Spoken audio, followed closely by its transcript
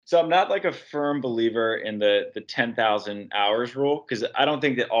So I'm not like a firm believer in the 10,000 hours rule, because I don't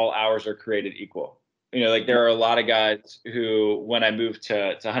think that all hours are created equal. Like there are a lot of guys who, when I moved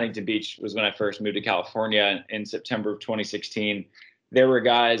to Huntington Beach, was when I first moved to California in September of 2016. There were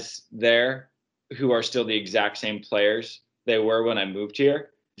guys there who are still the exact same players they were when I moved here,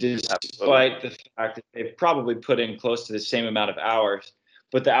 despite the fact that they've probably put in close to the same amount of hours.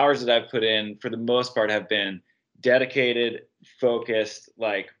 But the hours that I've put in, for the most part, have been dedicated, focused,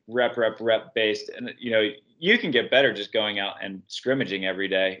 like rep based. And, you can get better just going out and scrimmaging every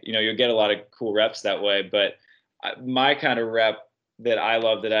day. You'll get a lot of cool reps that way. But my kind of rep that I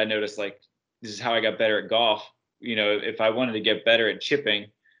love, that I noticed, like, this is how I got better at golf. If I wanted to get better at chipping,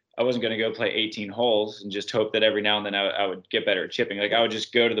 I wasn't going to go play 18 holes and just hope that every now and then I would get better at chipping. Like, I would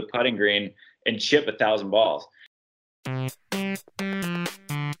just go to the putting green and chip 1,000 balls.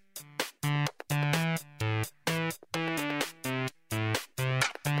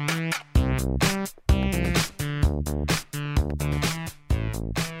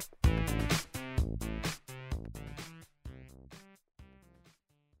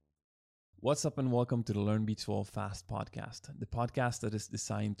 What's up and welcome to the Learn Beach Volleyball Fast podcast, the podcast that is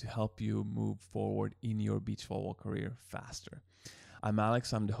designed to help you move forward in your beach volleyball career faster. I'm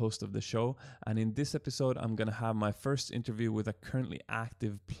Alex, I'm the host of the show, and in this episode I'm going to have my first interview with a currently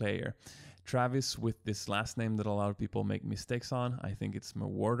active player. Travis, with this last name that a lot of people make mistakes on, I think it's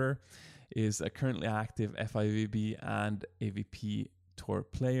Mewhirter, is a currently active FIVB and AVP tour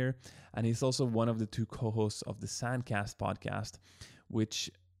player, and he's also one of the two co-hosts of the Sandcast podcast,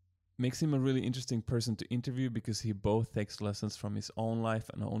 which makes him a really interesting person to interview because he both takes lessons from his own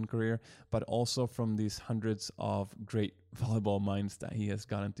life and own career, but also from these hundreds of great volleyball minds that he has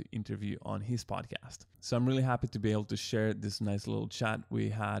gotten to interview on his podcast. So I'm really happy to be able to share this nice little chat we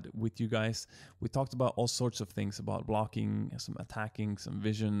had with you guys. We talked about all sorts of things, about blocking, some attacking, some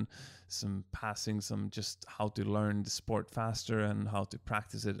vision, some passing, some just how to learn the sport faster and how to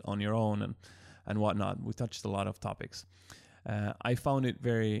practice it on your own and whatnot. We touched a lot of topics. I found it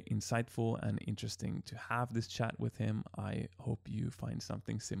very insightful and interesting to have this chat with him. I hope you find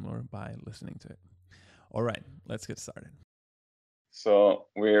something similar by listening to it. All right, let's get started. So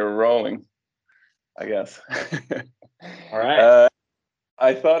we're rolling, I guess. All right.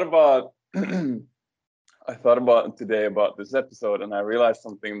 I thought about today about this episode, and I realized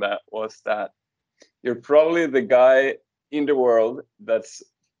something, that you're probably the guy in the world that's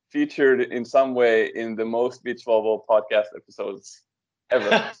featured in some way in the most beach volleyball podcast episodes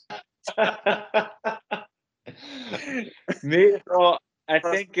ever. Me, well, I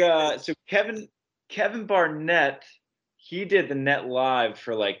think so. Kevin Barnett, he did the net live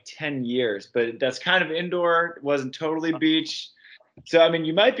for like 10 years, but that's kind of indoor. It wasn't totally beach. So I mean,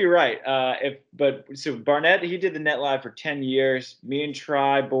 you might be right. So Barnett, he did the net live for 10 years. Me and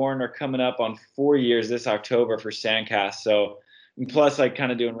Tri Born are coming up on 4 years this October for Sandcast. So. And plus, like,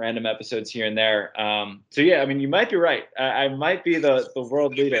 kind of doing random episodes here and there. So yeah, I mean, you might be right. I might be the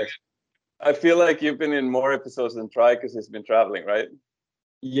world leader. I feel like you've been in more episodes than Tri because he's been traveling, right?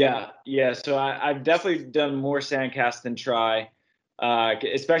 Yeah. So I've definitely done more Sandcast than Tri,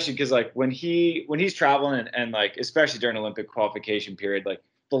 especially because like when he's traveling and like especially during Olympic qualification period, like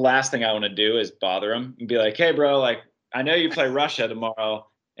the last thing I want to do is bother him and be like, hey, bro, like I know you play Russia tomorrow.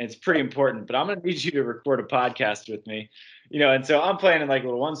 And it's pretty important, but I'm going to need you to record a podcast with me, and so I'm playing in like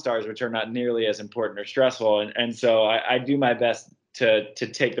little 1-stars, which are not nearly as important or stressful. And so I do my best to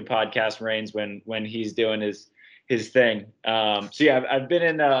take the podcast reins when he's doing his thing. So yeah, I've been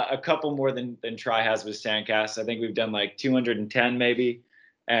in a couple more than Tri has with Sandcast. I think we've done like 210 maybe.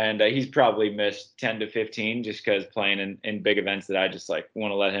 And he's probably missed 10 to 15 just because playing in big events that I just like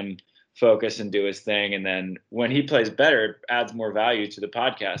want to let him focus and do his thing, and then when he plays better, it adds more value to the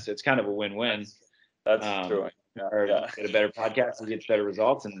podcast. It's kind of a win-win. That's true. Yeah. Get a better podcast, he gets better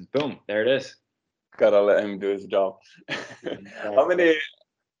results, and boom, there it is. Gotta let him do his job. How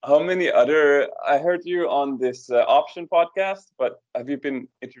many other? I heard you on this Option podcast, but have you been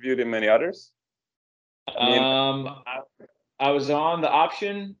interviewed in many others? I was on the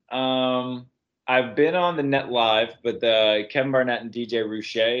Option. I've been on the Net Live, but Kevin Barnett and DJ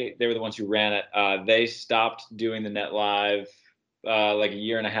Rouchet, they were the ones who ran it. They stopped doing the Net Live like a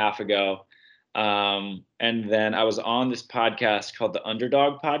year and a half ago. And then I was on this podcast called the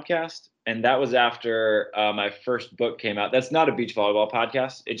Underdog Podcast, and that was after my first book came out. That's not a beach volleyball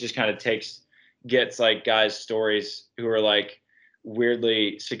podcast. It just kind of gets like guys' stories who are like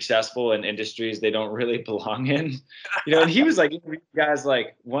weirdly successful in industries they don't really belong in, and he was like guys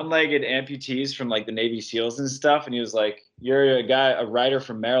like one-legged amputees from like the Navy SEALs and stuff, and he was like, you're a writer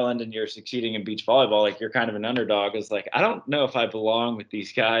from Maryland, and you're succeeding in beach volleyball. Like, you're kind of an underdog. It's like, I don't know if I belong with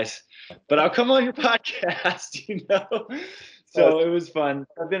these guys, but I'll come on your podcast, you know? So it was fun.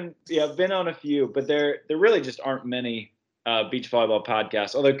 I've been on a few, but there really just aren't many beach volleyball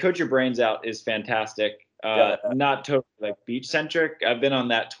podcasts. Although Coach Your Brains Out is fantastic. Not totally like beach centric. I've been on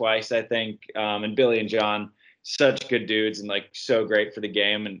that twice, I think. And Billy and John, such good dudes and like so great for the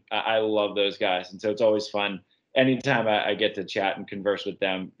game. And I love those guys. And so it's always fun. Anytime I get to chat and converse with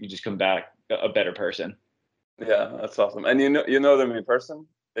them, you just come back a better person. Yeah, that's awesome. And you know them in person?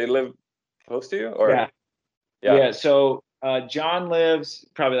 They live close to you, or? Yeah. So John lives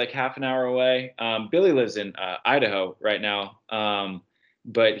probably like half an hour away. Billy lives in Idaho right now.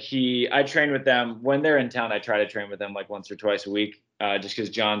 But I train with them when they're in town. I try to train with them like once or twice a week, just because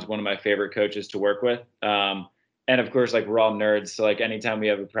John's one of my favorite coaches to work with. And of course, like, we're all nerds. So like, anytime we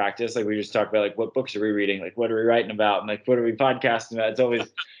have a practice, like, we just talk about like, what books are we reading? Like, what are we writing about? And like, what are we podcasting about?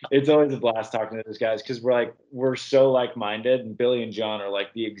 It's always a blast talking to those guys, because we're so like-minded, and Billy and John are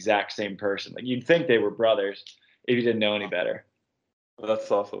like the exact same person. Like, you'd think they were brothers if you didn't know any better. That's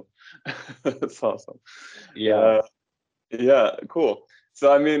awesome. That's awesome. Yeah. Yeah, cool.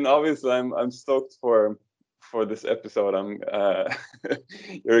 So I mean, obviously, I'm stoked for this episode.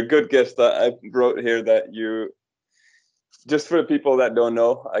 You're a good guest. I wrote here that you, just for the people that don't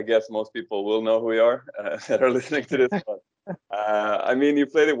know, I guess most people will know who you are that are listening to this. But I mean, you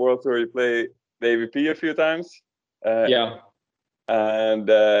played the World Tour. You played the AVP a few times. Yeah. And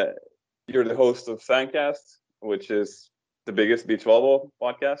you're the host of Sandcast, which is the biggest beach volleyball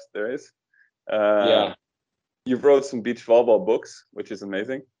podcast there is. Yeah. You've wrote some beach volleyball books, which is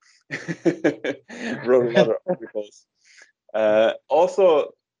amazing. Wrote a lot of articles.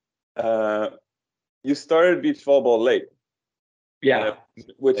 Also, you started beach volleyball late. Yeah.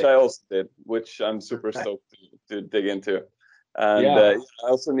 Which I also did, which I'm super stoked to dig into. And I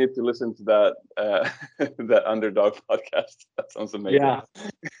also need to listen to that that Underdog podcast. That sounds amazing.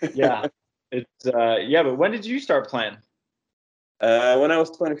 Yeah. It's but when did you start playing? When I was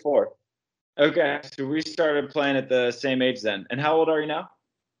 24. Okay, so we started playing at the same age then. And how old are you now?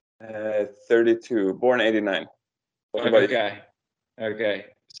 32, born 89. What about you? Okay.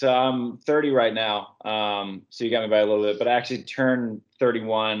 So I'm 30 right now. So you got me by a little bit, but I actually turn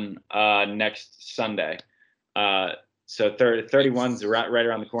 31 next Sunday. So 31's right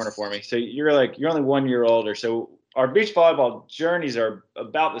around the corner for me. So you're only 1 year older. So our beach volleyball journeys are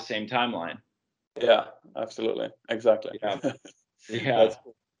about the same timeline. Yeah, absolutely. Exactly. Yeah. That's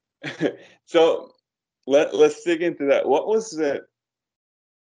cool. So let's dig into that.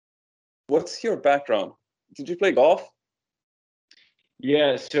 What's your background? Did you play golf?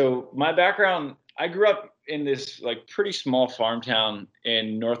 Yeah, so my background, I grew up in this like pretty small farm town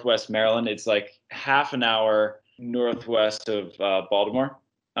in Northwest Maryland. It's like half an hour northwest of Baltimore.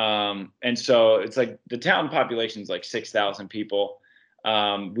 And so it's like the town population is like 6,000 people.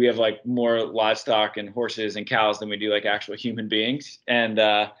 We have like more livestock and horses and cows than we do like actual human beings. And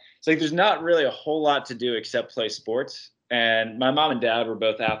it's like there's not really a whole lot to do except play sports. And my mom and dad were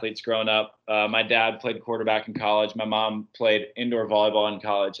both athletes growing up. My dad played quarterback in college. My mom played indoor volleyball in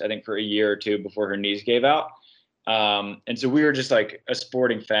college, I think for a year or two before her knees gave out. And so we were just like a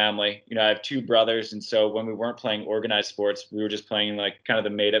sporting family. You know, I have two brothers. And so when we weren't playing organized sports, we were just playing like kind of the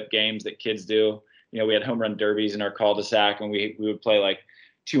made up games that kids do. You know, we had home run derbies in our cul-de-sac, and we would play like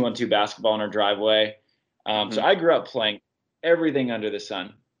 2-on-2 basketball in our driveway. So I grew up playing everything under the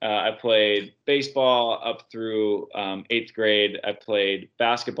sun. I played baseball up through 8th grade. I played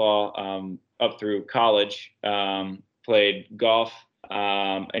basketball up through college. Played golf.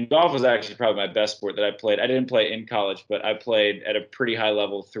 And golf was actually probably my best sport that I played. I didn't play in college, but I played at a pretty high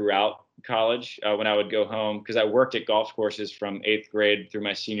level throughout college when I would go home, because I worked at golf courses from 8th grade through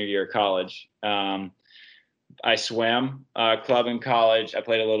my senior year of college. I swam club in college. I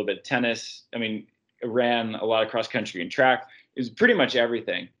played a little bit of tennis. I mean, I ran a lot of cross country and track. It was pretty much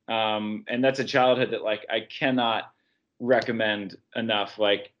everything. And that's a childhood that like I cannot recommend enough.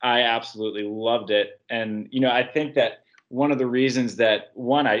 Like, I absolutely loved it. And, you know, I think that one of the reasons that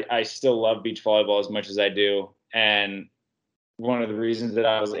I still love beach volleyball as much as I do. And one of the reasons that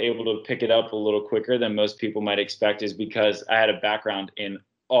I was able to pick it up a little quicker than most people might expect is because I had a background in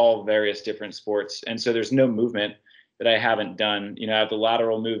all various different sports. And so there's no movement that I haven't done. You know, I have the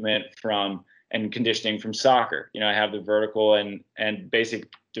lateral movement and conditioning from soccer. You know, I have the vertical and basic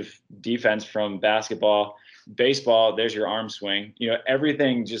defense from basketball. Baseball, there's your arm swing. You know,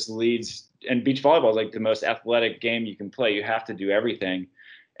 everything just leads. And beach volleyball is like the most athletic game you can play. You have to do everything.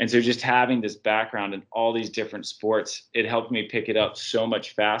 And so just having this background in all these different sports, it helped me pick it up so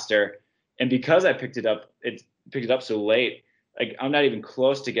much faster. And because I picked it up, picked it up so late. Like I'm not even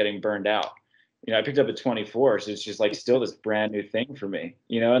close to getting burned out. I picked up at 24, so it's just like still this brand new thing for me.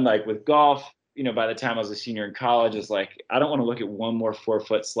 And like with golf, by the time I was a senior in college, it's like I don't want to look at one more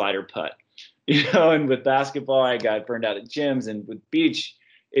 4-foot slider putt. And with basketball, I got burned out at gyms, and with beach,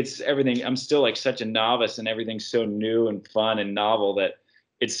 it's everything. I'm still like such a novice, and everything's so new and fun and novel that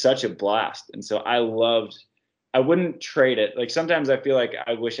it's such a blast. And so I wouldn't trade it. Like sometimes I feel like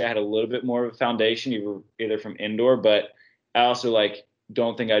I wish I had a little bit more of a foundation, either from indoor, but I also like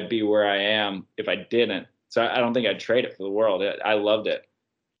don't think I'd be where I am if I didn't. So I don't think I'd trade it for the world. I loved it.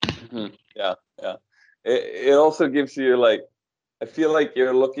 Mm-hmm. Yeah. It also gives you like, I feel like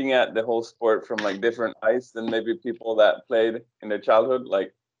you're looking at the whole sport from like different eyes than maybe people that played in their childhood,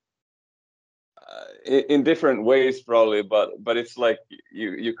 like in different ways probably, but it's like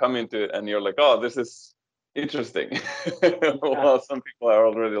you come into it and you're like, oh, this is interesting. Well, some people are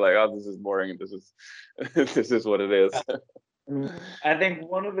already like, oh, this is boring. This is what it is. I think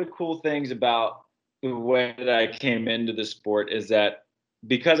one of the cool things about the way that I came into the sport is that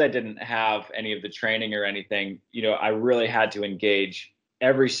because I didn't have any of the training or anything, I really had to engage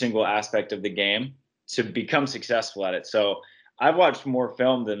every single aspect of the game to become successful at it. So I've watched more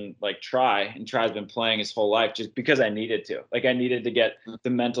film than like and Try's been playing his whole life just because I needed to. Like I needed to get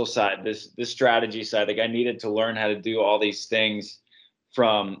the mental side, this strategy side. Like I needed to learn how to do all these things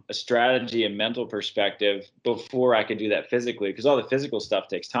from a strategy and mental perspective before I could do that physically, because all the physical stuff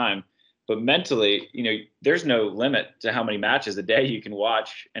takes time. But mentally, there's no limit to how many matches a day you can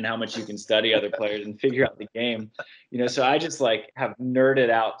watch and how much you can study other players and figure out the game. So I just like have nerded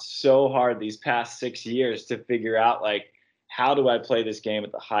out so hard these past 6 years to figure out like, how do I play this game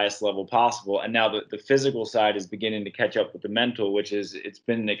at the highest level possible? And now the physical side is beginning to catch up with the mental, it's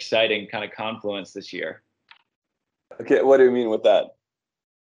been an exciting kind of confluence this year. Okay. What do you mean with that?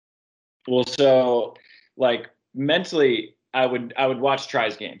 Well, so like mentally, I would watch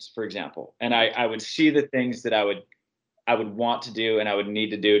Try's games, for example, and I would see the things that I would want to do and I would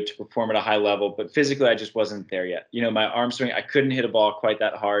need to do to perform at a high level, but physically I just wasn't there yet. My arm swing, I couldn't hit a ball quite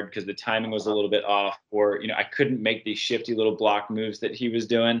that hard because the timing was a little bit off, or I couldn't make these shifty little block moves that he was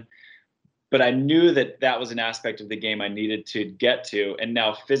doing. But I knew that was an aspect of the game I needed to get to, and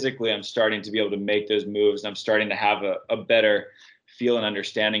now physically I'm starting to be able to make those moves, and I'm starting to have a better feel and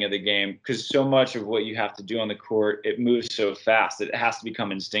understanding of the game, because so much of what you have to do on the court, it moves so fast that it has to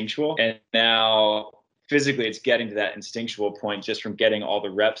become instinctual. And now physically it's getting to that instinctual point just from getting all the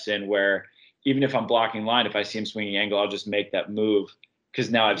reps in, where even if I'm blocking line, if I see him swinging angle, I'll just make that move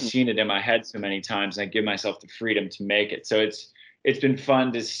because now I've seen it in my head so many times and I give myself the freedom to make it. So it's been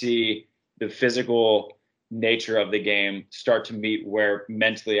fun to see the physical nature of the game start to meet where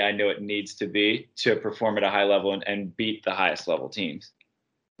mentally I know it needs to be to perform at a high level and beat the highest level teams.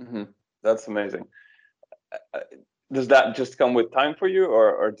 Mm-hmm. That's amazing. Does that just come with time for you,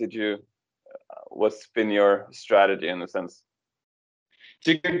 or did you, what's been your strategy in a sense? It's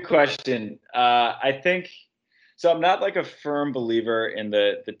a good question. I think, so I'm not like a firm believer in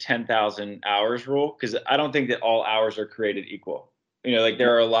the 10,000 hours rule, because I don't think that all hours are created equal. Like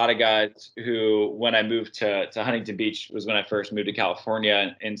there are a lot of guys who, when I moved to Huntington Beach, was when I first moved to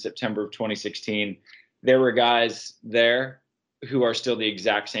California in September of 2016, there were guys there who are still the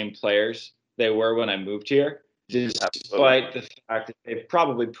exact same players they were when I moved here, despite the fact that they've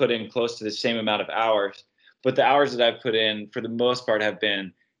probably put in close to the same amount of hours. But the hours that I've put in, for the most part, have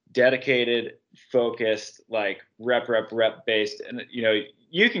been dedicated, focused, like rep based. And,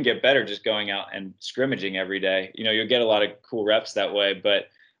 you can get better just going out and scrimmaging every day. You'll get a lot of cool reps that way. But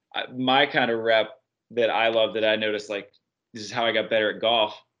my kind of rep that I love, that I noticed, like, this is how I got better at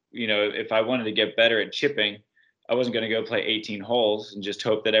golf. If I wanted to get better at chipping, I wasn't going to go play 18 holes and just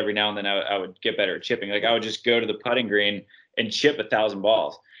hope that every now and then I would get better at chipping. Like I would just go to the putting green and chip 1,000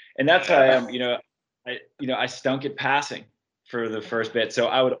 balls. And that's how I am. I stunk at passing for the first bit. So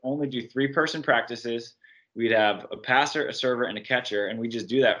I would only do 3-person practices. We'd have a passer, a server, and a catcher, and we just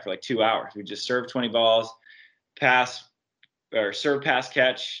do that for like 2 hours. We just serve 20 balls, pass, or serve, pass,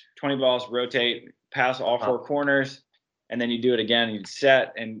 catch, 20 balls, rotate, pass all 4 corners, and then you do it again and you'd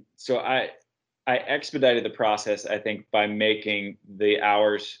set. And so I expedited the process, I think, by making the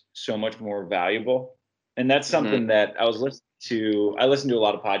hours so much more valuable. And that's something that I listened to a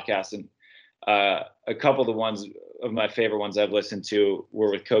lot of podcasts, and a couple of the ones of my favorite ones I've listened to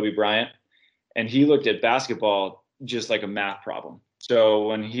were with Kobe Bryant. And he looked at basketball just like a math problem. So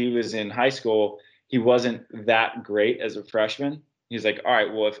when he was in high school, he wasn't that great as a freshman. He's like, all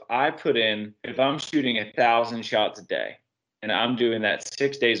right, well, if I'm shooting 1,000 shots a day and I'm doing that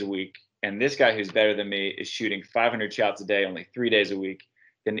 6 days a week, and this guy who's better than me is shooting 500 shots a day, only 3 days a week,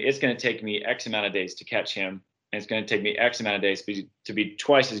 then it's going to take me X amount of days to catch him. and it's going to take me X amount of days to be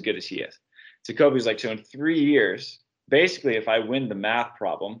twice as good as he is. So Kobe's like, so in 3 years, basically, if I win the math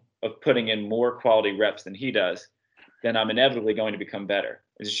problem of putting in more quality reps than he does, then I'm inevitably going to become better.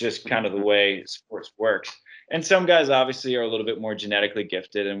 It's just kind of the way sports works. And some guys obviously are a little bit more genetically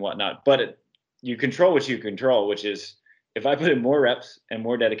gifted and whatnot, but you control what you control, which is if I put in more reps and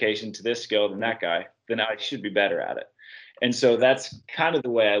more dedication to this skill than that guy, then I should be better at it. And so that's kind of the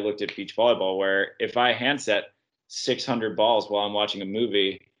way I looked at beach volleyball, where if I handset 600 balls while I'm watching a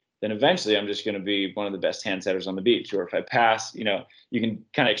movie, then eventually I'm just going to be one of the best hand setters on the beach. Or if I pass, you can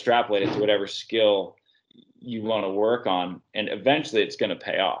kind of extrapolate it to whatever skill you want to work on, and eventually it's going to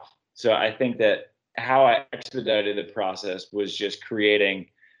pay off. So I think that how I expedited the process was just creating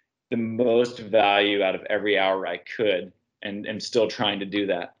the most value out of every hour I could, and still trying to do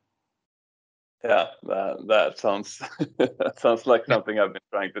that. Yeah, that sounds that sounds like something I've been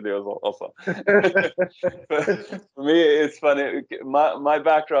trying to do also. For me, it's funny. My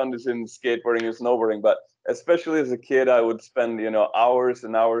background is in skateboarding and snowboarding, but especially as a kid, I would spend hours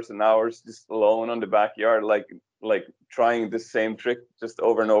and hours and hours just alone on the backyard, like trying the same trick just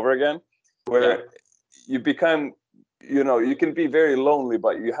over and over again. Where you become, you can be very lonely,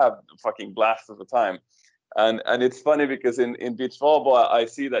 but you have a fucking blast of the time. And it's funny because in beach volleyball, I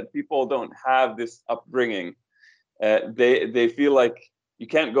see that people don't have this upbringing. They feel like you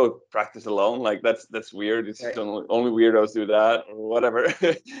can't go practice alone. Like that's weird. It's right. Only weirdos do that or whatever.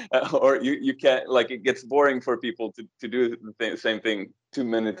 Or you can't, like, it gets boring for people to do the same thing too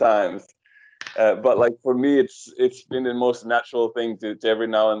many times. But like for me, it's been the most natural thing to every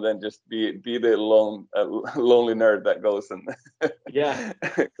now and then just be the lonely nerd that goes and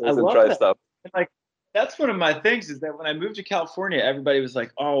goes and tries stuff. Like, that's one of my things, is that when I moved to California, everybody was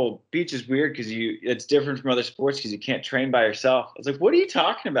like, oh, beach is weird because it's different from other sports because you can't train by yourself. I was like, what are you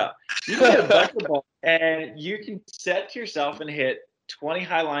talking about? You can get a bucket ball and you can set yourself and hit 20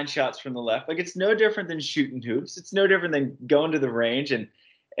 high line shots from the left. Like, it's no different than shooting hoops. It's no different than going to the range and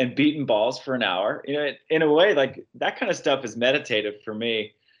beating balls for an hour. In a way, like, that kind of stuff is meditative for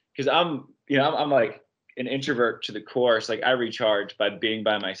me, because I'm like an introvert to the core. So like, I recharge by being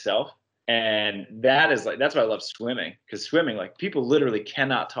by myself. And that's why I love swimming, because swimming, like, people literally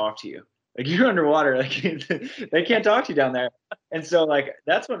cannot talk to you. Like, you're underwater, like, they can't talk to you down there. And so, like,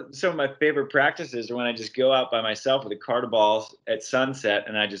 that's what some of my favorite practices are, when I just go out by myself with a cart of balls at sunset,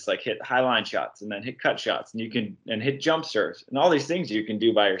 and I just like hit high line shots and then hit cut shots, and hit jump serves and all these things you can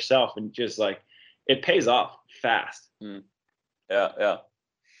do by yourself, and just like, it pays off fast. Yeah.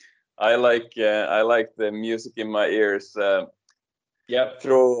 I like the music in my ears.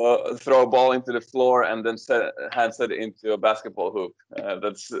 Throw a ball into the floor and then hand set it into a basketball hoop.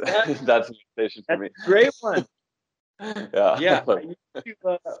 That's meditation for me. Great one. Yeah.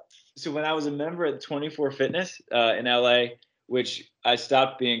 So when I was a member at 24 Fitness in LA, which I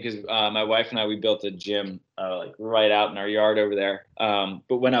stopped being because my wife and I, we built a gym like right out in our yard over there.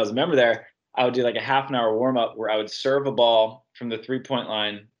 But when I was a member there, I would do like a half an hour warm up where I would serve a ball from the 3-point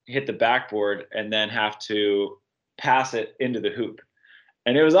line, hit the backboard, and then have to pass it into the hoop.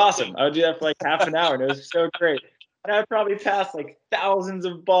 And it was awesome. I would do that for like half an hour, and it was so great. And I probably passed like thousands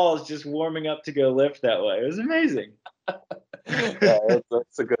of balls just warming up to go lift that way. It was amazing. Yeah,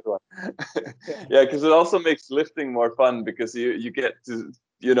 that's a good one. Yeah, because it also makes lifting more fun, because you get to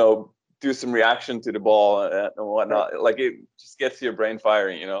do some reaction to the ball and whatnot. Like, it just gets your brain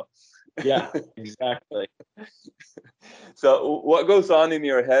firing. Yeah, exactly. So what goes on in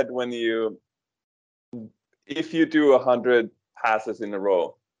your head if you do 100 passes in a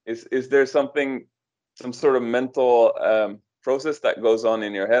row? Is there some sort of mental process that goes on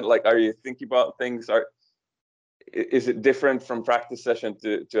in your head? Like, are you thinking about things? Is it different from practice session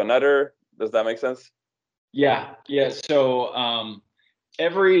to another? Does that make sense? Yeah. So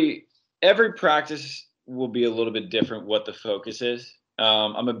every practice will be a little bit different what the focus is.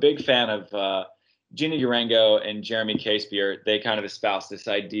 I'm a big fan of Gina Urango and Jeremy Casebeer. They kind of espouse this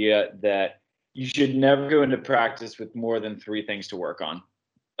idea that you should never go into practice with more than 3 things to work on.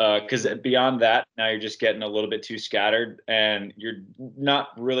 Because beyond that, now you're just getting a little bit too scattered, and you're not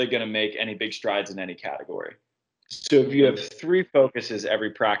really going to make any big strides in any category. So if you have 3 focuses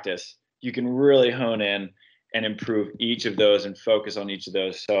every practice, you can really hone in and improve each of those and focus on each of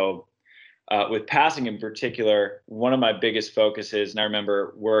those. So with passing in particular, one of my biggest focuses, and I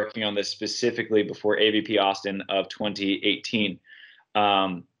remember working on this specifically before AVP Austin of 2018,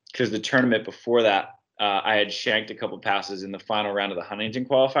 because the tournament before that, I had shanked a couple passes in the final round of the Huntington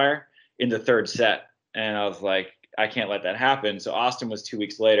qualifier in the 3rd set. And I was like, I can't let that happen. So Austin was 2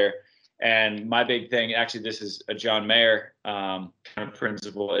 weeks later. And my big thing, actually, this is a John Mayer kind of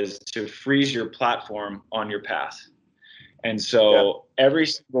principle, is to freeze your platform on your pass. And so every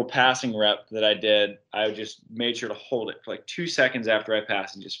single passing rep that I did, I just made sure to hold it for like 2 seconds after I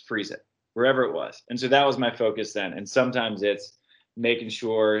passed and just freeze it wherever it was. And so that was my focus then. And sometimes it's making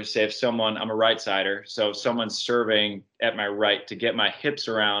sure, say if someone, I'm a right sider, so if someone's serving at my right, to get my hips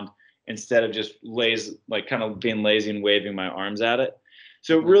around instead of just kind of being lazy and waving my arms at it.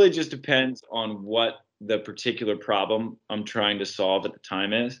 So it really just depends on what the particular problem I'm trying to solve at the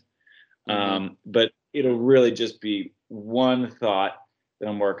time is. But it'll really just be one thought that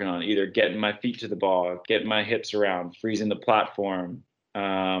I'm working on, either getting my feet to the ball, getting my hips around, freezing the platform,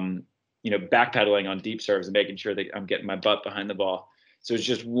 backpedaling on deep serves and making sure that I'm getting my butt behind the ball. So it's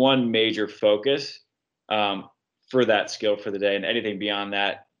just one major focus for that skill for the day. And anything beyond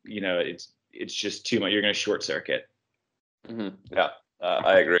that, it's just too much. You're going to short circuit. Yeah,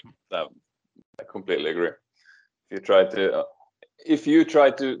 I agree. I completely agree. If you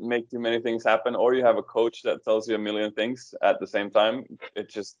try to make too many things happen, or you have a coach that tells you a million things at the same time, it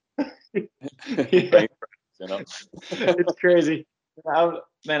just It's crazy. I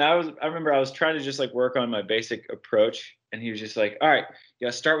remember I was trying to just like work on my basic approach, and he was just like, all right, you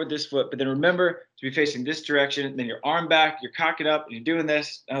gotta start with this foot, but then remember to be facing this direction, and then your arm back, you're cocking up, and you're doing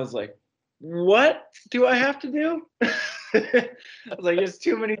this. I was like, what do I have to do? I was like, it's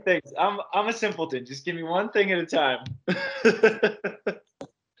too many things. I'm a simpleton. Just give me one thing at a time.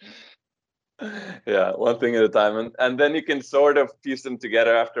 Yeah, one thing at a time, and then you can sort of piece them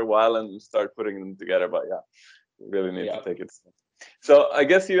together after a while and start putting them together. But yeah, you really need to take it. So I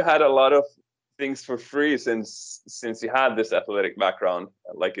guess you had a lot of things for free since you had this athletic background.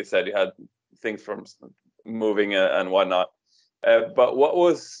 Like you said, you had things from moving and whatnot. But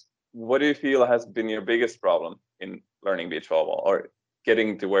what do you feel has been your biggest problem in learning beach volleyball or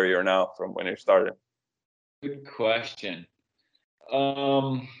getting to where you're now from when you started? Good question.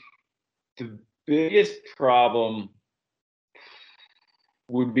 The biggest problem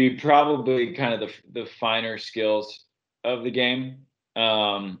would be probably kind of the finer skills of the game.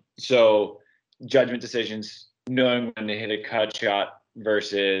 So judgment decisions, knowing when to hit a cut shot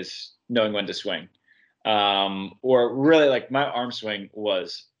versus knowing when to swing. Or really, like, my arm swing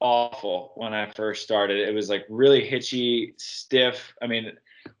was awful when I first started. It was like really hitchy, stiff. I mean,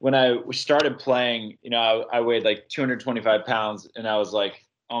 when I started playing, I weighed like 225 pounds, and I was like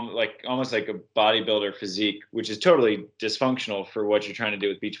almost like a bodybuilder physique, which is totally dysfunctional for what you're trying to do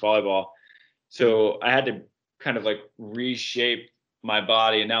with beach volleyball. So I had to kind of like reshape my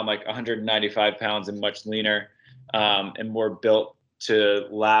body, and now I'm like 195 pounds and much leaner, and more built to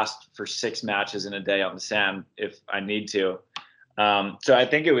last for 6 matches in a day on the sand if I need to. So I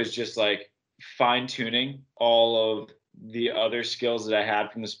think it was just like fine tuning all of the other skills that I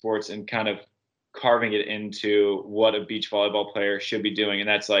had from the sports and kind of carving it into what a beach volleyball player should be doing. And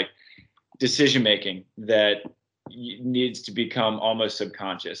that's like decision making that needs to become almost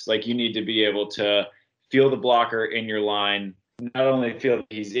subconscious. Like, you need to be able to feel the blocker in your line, not only feel that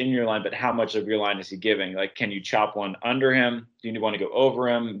he's in your line, but how much of your line is he giving? Like, can you chop one under him? Do you want to go over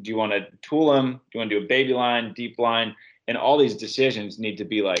him? Do you want to tool him? Do you want to do a baby line, deep line? And all these decisions need to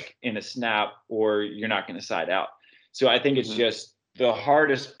be like in a snap, or you're not going to side out. So I think it's just the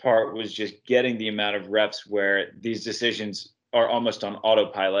hardest part was just getting the amount of reps where these decisions are almost on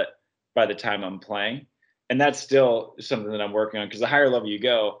autopilot by the time I'm playing. And that's still something that I'm working on, because the higher level you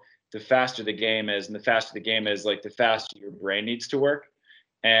go, the faster the game is, and the faster the game is, like, the faster your brain needs to work.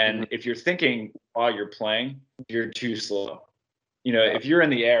 And if you're thinking while you're playing, you're too slow. If you're in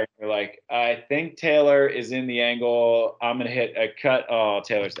the air, you're like, I think Taylor is in the angle, I'm going to hit a cut. Oh,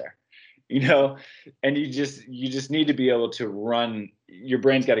 Taylor's there. And you just need to be able to run. Your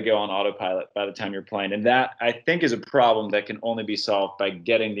brain's got to go on autopilot by the time you're playing. And that, I think, is a problem that can only be solved by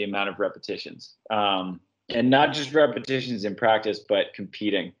getting the amount of repetitions. And not just repetitions in practice, but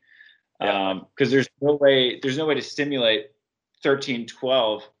competing. Because there's no way to stimulate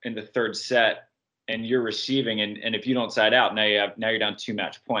 13-12 in the third set, and you're receiving, and if you don't side out, now you're down 2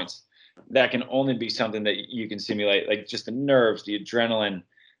 match points. That can only be something that you can simulate, like just the nerves, the adrenaline,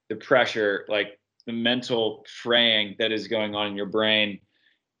 the pressure, like the mental fraying that is going on in your brain.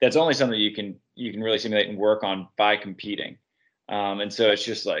 That's only something you can really simulate and work on by competing. And so it's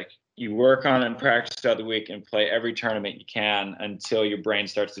just like, you work on and practice throughout the week and play every tournament you can until your brain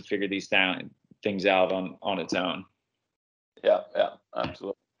starts to figure these things out on its own. Yeah,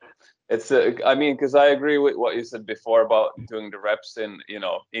 absolutely. It's because I agree with what you said before about doing the reps in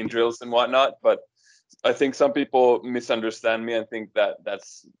drills and whatnot, but I think some people misunderstand me and think that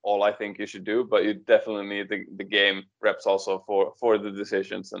that's all I think you should do, but you definitely need the game reps also for the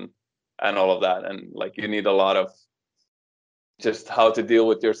decisions. And and all of that. And like you need a lot of just how to deal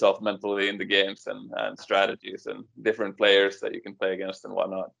with yourself mentally in the games and strategies and different players that you can play against and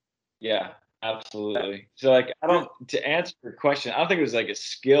whatnot. Yeah, absolutely. So like, to answer your question, I don't think it was like a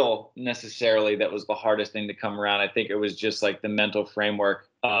skill necessarily that was the hardest thing to come around. I think it was just like the mental framework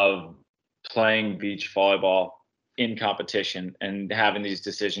of playing beach volleyball in competition and having these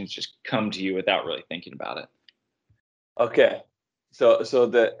decisions just come to you without really thinking about it. Okay. So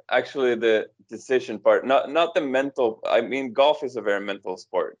the decision part, not the mental. I mean, golf is a very mental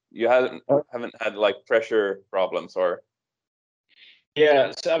sport. You haven't had like pressure problems or?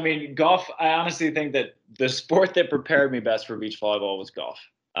 Yeah, so I mean, golf. I honestly think that the sport that prepared me best for beach volleyball was golf,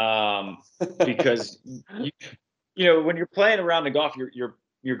 because when you're playing around the golf,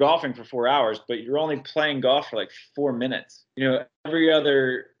 you're golfing for 4 hours, but you're only playing golf for like 4 minutes.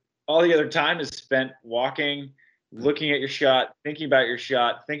 All the other time is spent walking, looking at your shot, thinking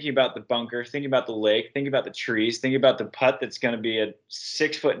about the bunker, thinking about the lake, thinking about the trees, thinking about the putt that's going to be a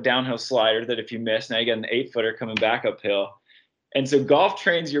 6-foot downhill slider that if you miss, now you got an 8-footer coming back uphill. And so golf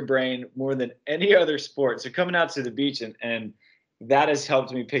trains your brain more than any other sport. So coming out to the beach and that has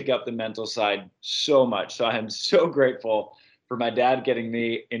helped me pick up the mental side so much. So I am so grateful for my dad getting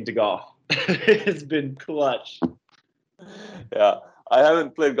me into golf. It's been clutch. Yeah, I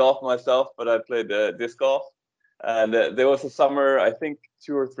haven't played golf myself, but I played disc golf. And there was a summer, I think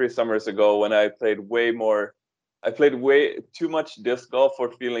 2 or 3 summers ago, when I played way too much disc golf for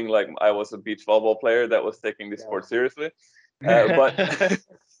feeling like I was a beach volleyball player that was taking the sport seriously.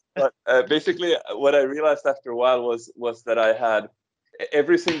 But basically, what I realized after a while was that I had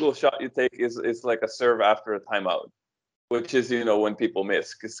every single shot you take is like a serve after a timeout, which is when people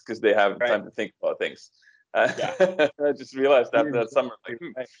miss because they have time to think about things. I just realized after that summer, like,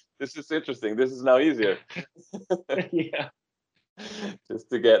 this is interesting. This is now easier. Yeah.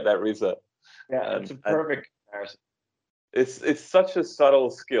 Just to get that reset. Yeah, it's a perfect comparison. It's such a subtle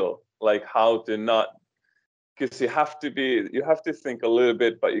skill, like how to not, because you have to think a little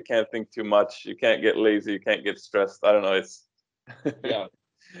bit, but you can't think too much. You can't get lazy. You can't get stressed. I don't know. It's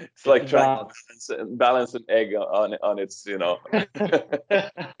it's like trying to balance an egg on its. I know,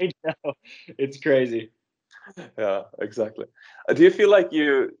 it's crazy. Yeah, exactly. Do you feel like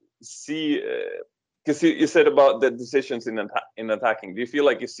you see? Because you said about the decisions in attacking. Do you feel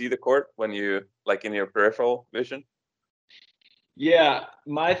like you see the court when you like in your peripheral vision? Yeah,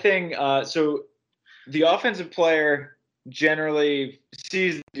 my thing. So the offensive player generally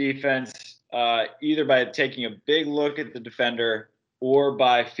sees the defense either by taking a big look at the defender or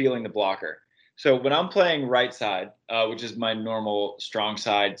by feeling the blocker. So when I'm playing right side, which is my normal strong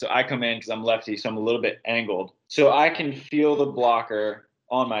side, so I come in because I'm lefty, so I'm a little bit angled. So I can feel the blocker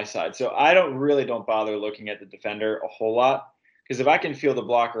on my side. So I don't bother looking at the defender a whole lot, because if I can feel the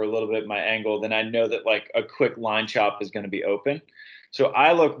blocker a little bit at my angle, then I know that like a quick line chop is going to be open. So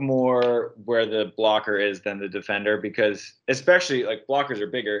I look more where the blocker is than the defender, because especially like blockers are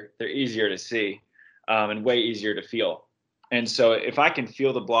bigger, they're easier to see and way easier to feel. And so if I can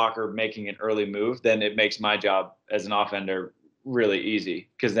feel the blocker making an early move, then it makes my job as an offender really easy,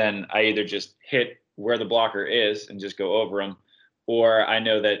 because then I either just hit where the blocker is and just go over him, or I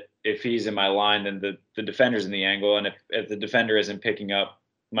know that if he's in my line, then the defender's in the angle. And if the defender isn't picking up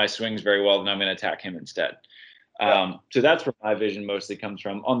my swings very well, then I'm going to attack him instead. So that's where my vision mostly comes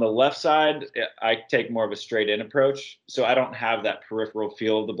from. On the left side, I take more of a straight in approach. So I don't have that peripheral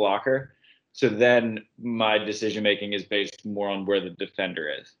feel of the blocker. So then my decision making is based more on where the defender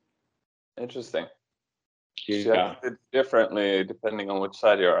is. Interesting. Yeah. So differently depending on which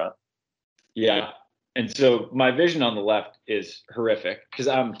side you're on. Yeah. And so my vision on the left is horrific because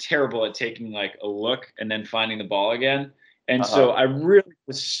I'm terrible at taking like a look and then finding the ball again. And so I really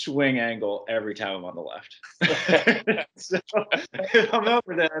swing angle every time I'm on the left. So if I'm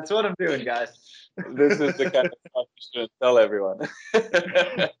over there, that's what I'm doing, guys. This is the kind of stuff you should tell everyone.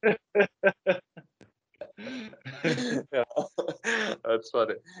 Yeah, that's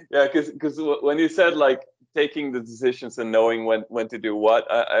funny. Yeah, because when you said like taking the decisions and knowing when to do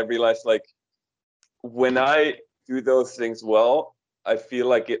what, I realized like when I do those things well, I feel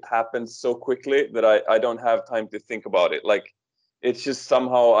like it happens so quickly that I don't have time to think about it. Like it's just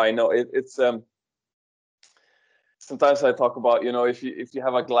somehow I know it's sometimes I talk about, if you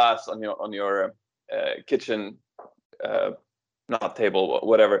have a glass on your kitchen not table,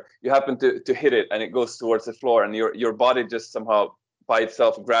 whatever, you happen to hit it and it goes towards the floor, and your body just somehow by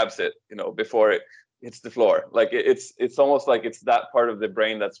itself grabs it, before it hits the floor. Like it's almost like it's that part of the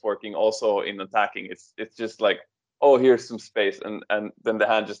brain that's working also in attacking. It's just like, oh, here's some space, and then the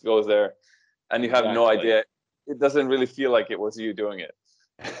hand just goes there, and you have no idea. It doesn't really feel like it was you doing it.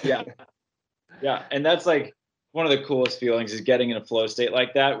 Yeah. Yeah. And that's like one of the coolest feelings is getting in a flow state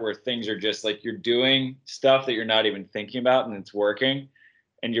like that, where things are just like you're doing stuff that you're not even thinking about and it's working.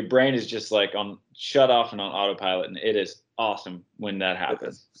 And your brain is just like on shut off and on autopilot. And it is awesome when that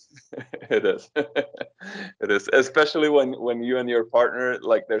happens. It is. It is. Especially when you and your partner,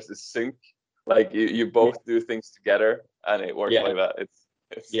 like there's this sync, like you both do things together and it works like that.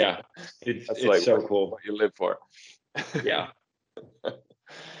 It's that's like so cool. what you live for. Yeah.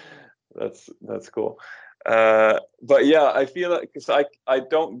 That's cool. But yeah, I feel like because I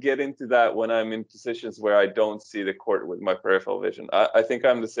don't get into that when I'm in positions where I don't see the court with my peripheral vision. I think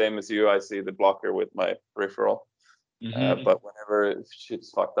I'm the same as you. I see the blocker with my peripheral. But whenever shit's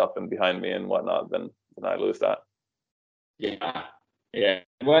fucked up and behind me and whatnot, then I lose that. Yeah. Yeah.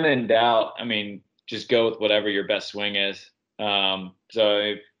 When in doubt, I mean, just go with whatever your best swing is.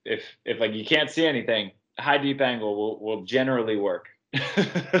 So if like you can't see anything, high deep angle will generally work.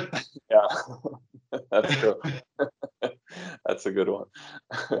 Yeah, that's true. That's a good one.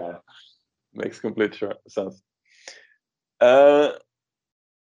 Yeah. Makes complete sense. All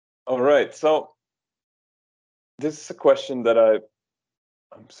right, so this is a question that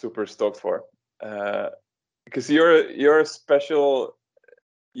I'm super stoked for, because you're a special.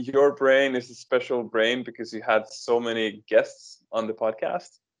 Your brain is a special brain because you had so many guests on the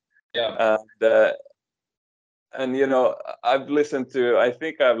podcast. Yeah. And you know, I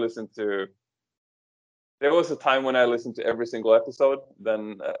think I've listened to. There was a time when I listened to every single episode.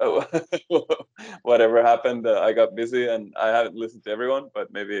 Then whatever happened, I got busy and I haven't listened to everyone,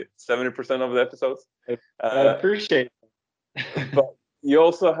 but maybe 70% of the episodes. I appreciate it. But you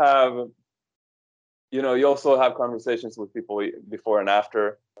also have conversations with people before and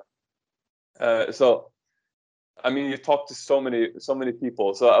after. So, I mean, you talked to so many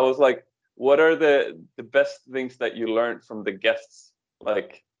people. So I was like, what are the best things that you learned from the guests?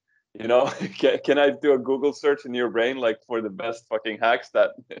 Like, you know, can I do a Google search in your brain, like for the best fucking hacks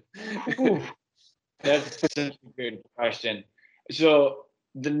that? That's such a good question. So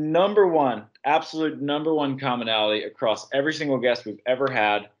the absolute number one commonality across every single guest we've ever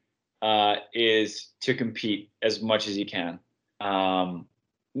had is to compete as much as you can. I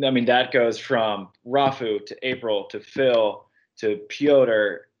mean, that goes from Rafu to April to Phil to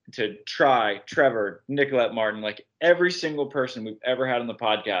Piotr to Trevor, Nicolette Martin, like every single person we've ever had on the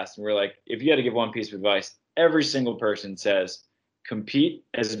podcast. And we're like, if you had to give one piece of advice, every single person says, compete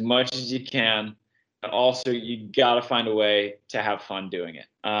as much as you can. But also, you got to find a way to have fun doing it.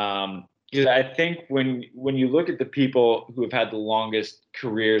 Because I think when you look at the people who have had the longest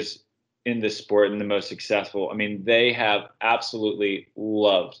careers in this sport and the most successful, I mean, they have absolutely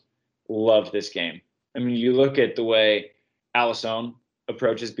loved this game. I mean, you look at the way Alisson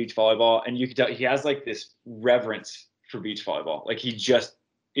approaches beach volleyball, and you can tell he has like this reverence for beach volleyball. Like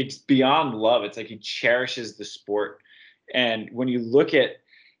it's beyond love. It's like he cherishes the sport. And when you look at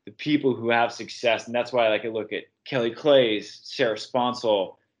the people who have success, and that's why I like to look at Kelly Clays, Sarah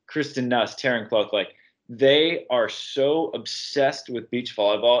Sponsel, Kristen Nuss, Taryn Cloth, like they are so obsessed with beach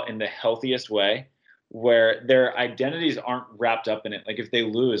volleyball in the healthiest way, where their identities aren't wrapped up in it. Like if they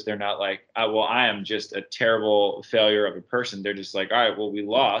lose, they're not like, oh, well, I am just a terrible failure of a person. They're just like, all right, well, we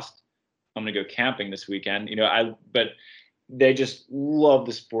lost. I'm gonna go camping this weekend. But they just love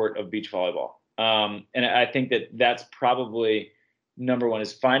the sport of beach volleyball. And I think that that's probably number one,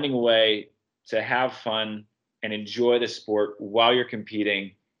 is finding a way to have fun and enjoy the sport while you're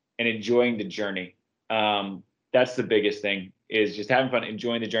competing and enjoying the journey. That's the biggest thing, is just having fun,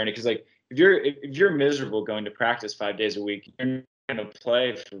 enjoying the journey. Because like if you're miserable going to practice 5 days a week, you're not going to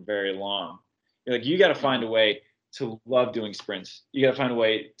play for very long. Like you got to find a way to love doing sprints. You got to find a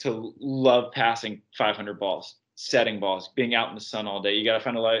way to love passing 500 balls, setting balls, being out in the sun all day. You got to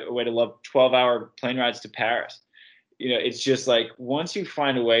find a way to love 12-hour plane rides to Paris. It's just like once you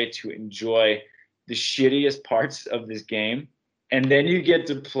find a way to enjoy the shittiest parts of this game, and then you get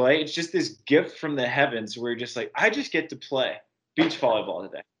to play, it's just this gift from the heavens where you're just like, I just get to play beach volleyball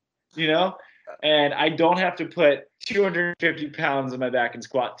today, and I don't have to put 250 pounds on my back and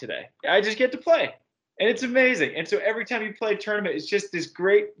squat today. I just get to play, and it's amazing. And so every time you play a tournament, it's just this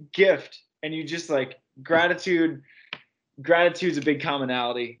great gift, and you just like gratitude's a big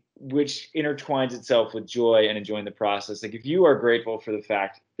commonality, which intertwines itself with joy and enjoying the process. Like if you are grateful for the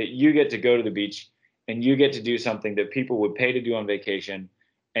fact that you get to go to the beach and you get to do something that people would pay to do on vacation,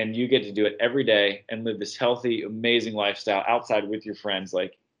 and you get to do it every day and live this healthy, amazing lifestyle outside with your friends,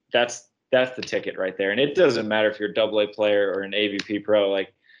 like that's the ticket right there. And it doesn't matter if you're a AA player or an AVP pro,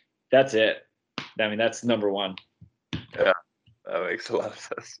 like that's it. I mean, that's number one. Yeah, that makes a lot of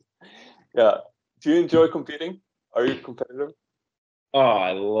sense. Yeah. Do you enjoy competing? Are you competitive? Oh,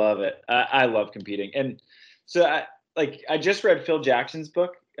 I love it. I love competing. And so I just read Phil Jackson's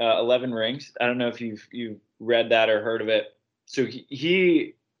book, 11 Rings. I don't know if you've read that or heard of it. So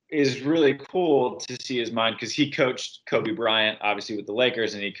he is really cool to see his mind, because he coached Kobe Bryant, obviously, with the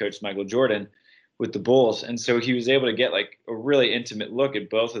Lakers, and he coached Michael Jordan with the Bulls. And so he was able to get like a really intimate look at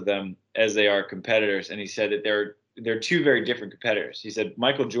both of them as they are competitors. And he said that they're two very different competitors. He said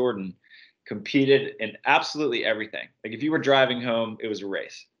Michael Jordan competed in absolutely everything. Like if you were driving home, it was a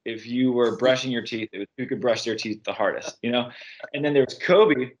race. If you were brushing your teeth, it was who could brush their teeth the hardest, you know? And then there was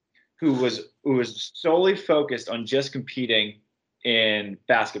Kobe, who was solely focused on just competing in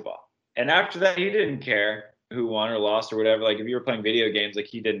basketball. And after that, he didn't care who won or lost or whatever. Like if you were playing video games, like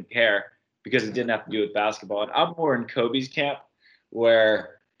he didn't care because it didn't have to do with basketball. And I'm more in Kobe's camp,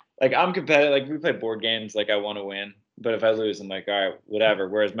 where like I'm competitive. Like we play board games, like I want to win. But if I lose, I'm like, all right, whatever.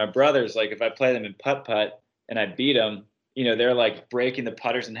 Whereas my brothers, like if I play them in putt putt and I beat them, they're like breaking the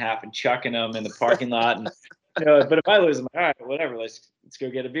putters in half and chucking them in the parking lot. And but if I lose, I'm like, all right, whatever. Let's go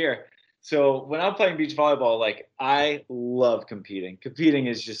get a beer. So when I'm playing beach volleyball, like I love competing. Competing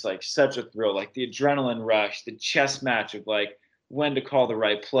is just like such a thrill. Like the adrenaline rush, the chess match of like when to call the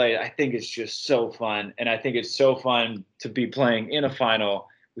right play. I think it's just so fun, and I think it's so fun to be playing in a final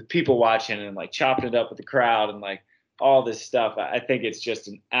with people watching and like chopping it up with the crowd and like all this stuff. I think it's just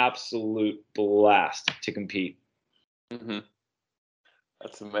an absolute blast to compete. Mm-hmm.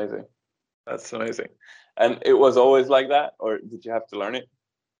 That's amazing. That's amazing. And it was always like that, or did you have to learn it?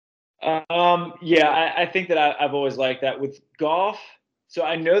 Yeah, I think that I've always liked that with golf. So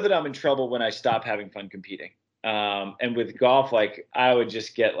I know that I'm in trouble when I stop having fun competing. And with golf, like I would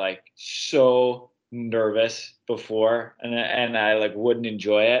just get like so nervous before, and I like wouldn't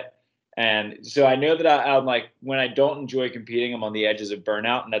enjoy it. And so I know that I'm like, when I don't enjoy competing, I'm on the edges of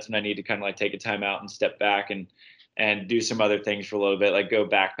burnout, and that's when I need to kind of like take a time out and step back and do some other things for a little bit, like go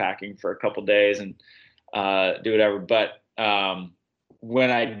backpacking for a couple days and do whatever. But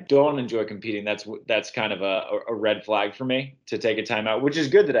when I don't enjoy competing, that's kind of a red flag for me to take a time out, which is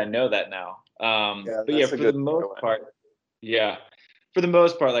good that I know that now. But yeah, for the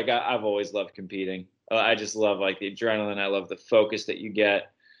most part, like I've always loved competing. I just love like the adrenaline. I love the focus that you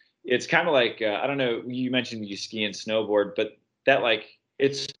get. It's kind of like I don't know. You mentioned you ski and snowboard, but that like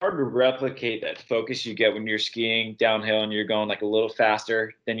it's hard to replicate that focus you get when you're skiing downhill and you're going like a little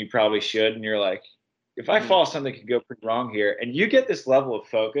faster than you probably should, and you're like, if I fall, something could go pretty wrong here. And you get this level of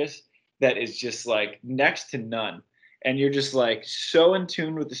focus that is just like next to none. And you're just like so in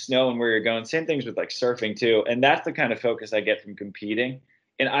tune with the snow and where you're going. Same things with like surfing too. And that's the kind of focus I get from competing.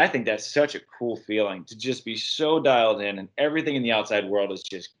 And I think that's such a cool feeling to just be so dialed in and everything in the outside world is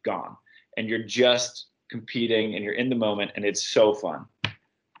just gone. And you're just competing and you're in the moment and it's so fun.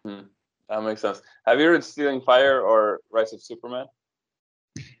 That makes sense. Have you read Stealing Fire or Rise of Superman?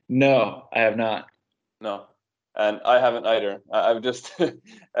 No, I have not. No, and I haven't either. I've just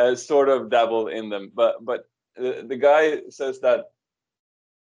sort of dabbled in them. But the guy says that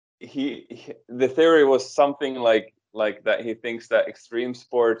the theory was something like that. He thinks that extreme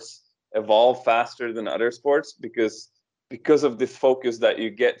sports evolve faster than other sports because of the focus that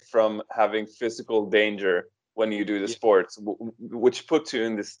you get from having physical danger when you do the sports, which puts you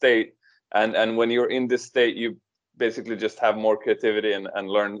in this state. And when you're in this state, you basically just have more creativity and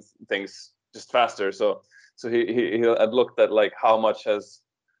learn things just faster. So he had looked at like how much has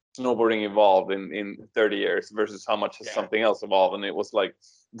snowboarding evolved in 30 years versus how much has something else evolved, and it was like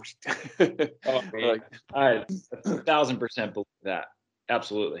oh man, like, I 1,000% believe that.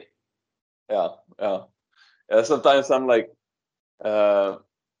 Absolutely. Yeah. Sometimes I'm like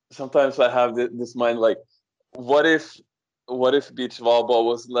sometimes I have this mind like, what if beach volleyball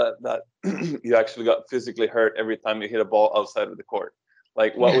was that you actually got physically hurt every time you hit a ball outside of the court?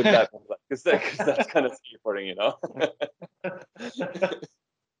 Like, what would that be like? Because that's kind of skateboarding, you know?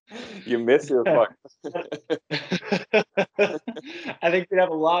 You miss your puck. I think we'd have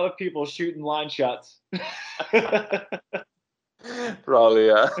a lot of people shooting line shots. Probably,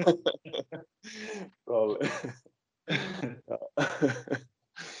 yeah. Probably.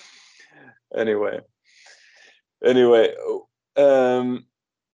 Anyway,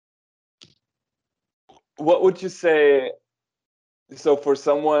 what would you say? So for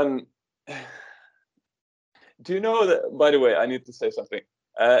someone, do you know that, by the way, I need to say something.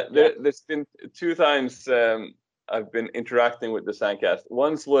 There's been 2 times I've been interacting with the Sandcast.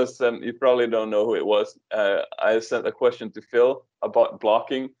 Once was, you probably don't know who it was. I sent a question to Phil about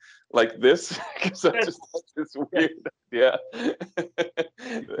blocking like this, because I just had this weird idea.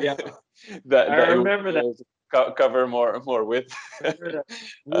 Yeah. I remember that. Cover more width.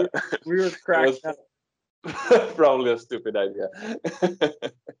 We were cracking up. Probably a stupid idea.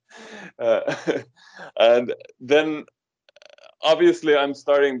 uh, and then obviously I'm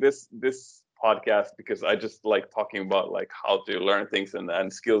starting this podcast because I just like talking about like how to learn things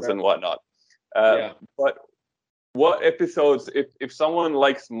and skills and whatnot. But what episodes, if someone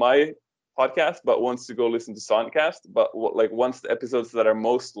likes my podcast but wants to go listen to Sandcast, but what, like wants the episodes that are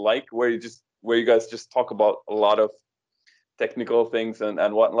most like where you guys just talk about a lot of technical things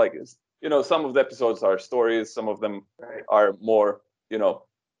and what, like, you know, some of the episodes are stories, some of them are more, you know,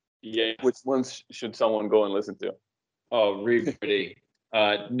 which ones should someone go and listen to? Oh, Read Pretty.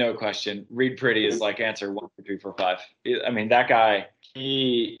 No question. Read Pretty is like answer 1, 2, 3, 4, 5. I mean, that guy,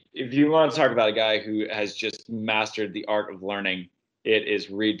 if you want to talk about a guy who has just mastered the art of learning, it is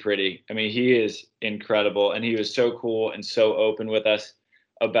Read Pretty. I mean, he is incredible. And he was so cool and so open with us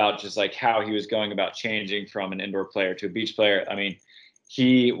about just like how he was going about changing from an indoor player to a beach player. I mean,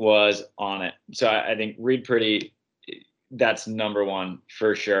 he was on it. So I think Read Pretty, that's number one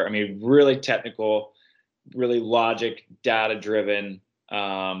for sure. I mean, really technical, really logic, data driven.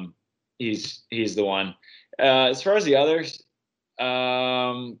 He's the one. As far as the others,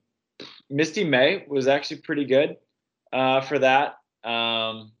 Misty May was actually pretty good for that.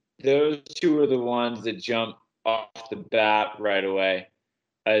 Those two are the ones that jump off the bat right away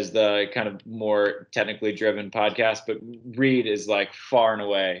as the kind of more technically driven podcast. But Reed is like far and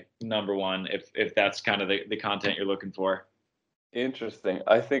away number one if that's kind of the content you're looking for. Interesting.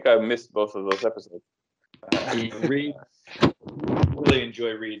 I think I missed both of those episodes. Reed, really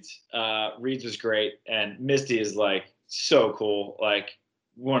enjoy Reed's. Reed's was great, and Misty is like so cool, like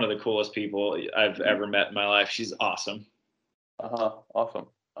one of the coolest people I've ever met in my life. She's awesome. Awesome.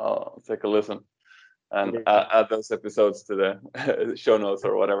 I'll take a listen and add those episodes to the show notes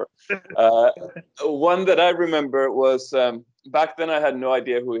or whatever. One that I remember was back then I had no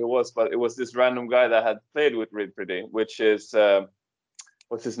idea who he was, but it was this random guy that had played with Reed Pretty, which is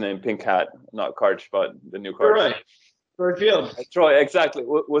what's his name? Pink Hat, not Karch, but the new Karch. Right. Troy Field. Troy, exactly.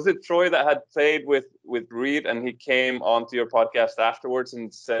 Was it Troy that had played with Reed and he came onto your podcast afterwards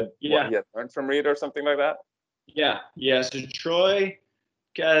and said what he had learned from Reed or something like that? Yeah. So Troy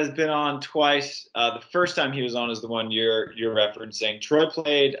has been on twice. The first time he was on is the one you're referencing. Troy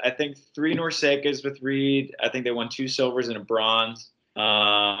played, I think, 3 Norsekas with Reed. I think they won 2 silvers and a bronze.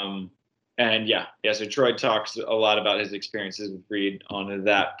 And so Troy talks a lot about his experiences with Reed on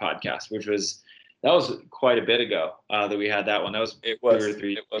that podcast, which was quite a bit ago that we had that one. That was 2 or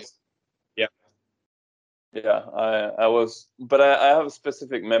 3. It was. Yeah. I was, but I have a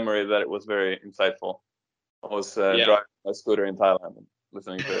specific memory that it was very insightful. I was driving my scooter in Thailand and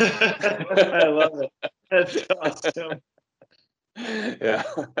listening to it. I love it. That's awesome. Yeah,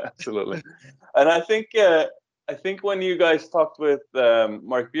 absolutely. And I think when you guys talked with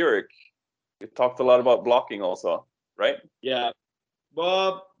Mark Burek, you talked a lot about blocking also, right? Yeah.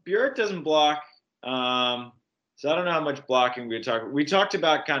 Well, Burek doesn't block. So I don't know how much blocking we talked. We talked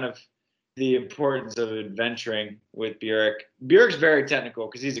about kind of the importance of adventuring with Burek. Burek's very technical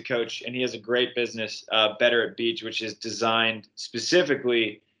because he's a coach and he has a great business, Better at Beach, which is designed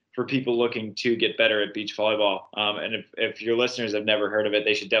specifically for people looking to get better at beach volleyball. And if your listeners have never heard of it,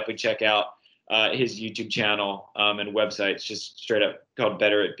 they should definitely check out his YouTube channel and website. It's just straight up called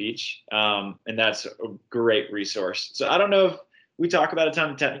Better at Beach. And that's a great resource. So I don't know if we talk about a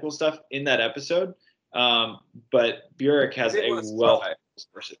ton of technical stuff in that episode, but Burek has a wealth of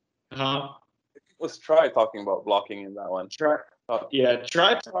resources. Let's try talking about blocking in that one. Try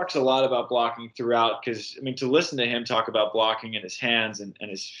talks a lot about blocking throughout because, I mean, to listen to him talk about blocking in his hands and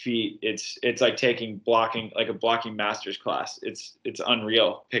his feet, it's like taking blocking, like a blocking master's class. It's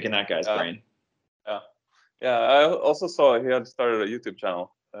unreal picking that guy's brain. Yeah. I also saw he had started a YouTube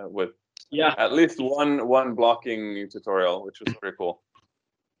channel with at least one blocking tutorial, which was pretty cool.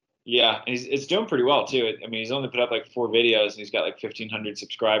 Yeah, and it's doing pretty well too. I mean, he's only put up like 4 videos and he's got like 1,500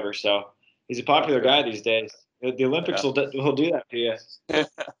 subscribers. So he's a popular guy these days. The Olympics will do that to you.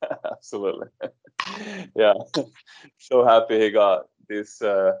 Absolutely. Yeah. So happy he got this.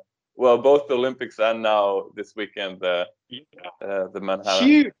 Both the Olympics and now this weekend the Manhattan.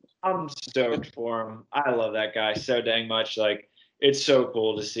 Huge. I'm stoked for him. I love that guy so dang much. Like, it's so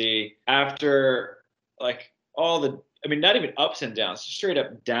cool to see after like all the. I mean, not even ups and downs, just straight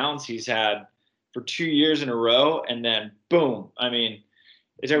up downs he's had for 2 years in a row, and then boom. I mean,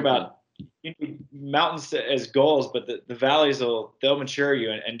 they talk about you need mountains as goals, but the valleys they'll mature you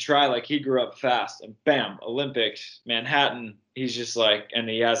and try. Like, he grew up fast, and bam, Olympics, Manhattan. He's just like, and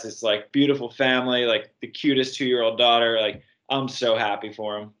he has this like beautiful family, like the cutest 2-year-old daughter. Like, I'm so happy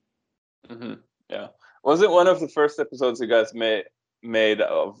for him. Mm-hmm. Yeah, was it one of the first episodes you guys made made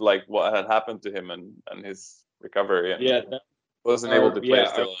of like what had happened to him and his recovery, and Yeah, wasn't able to play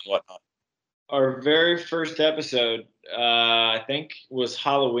still and whatnot. Our very first episode, I think, was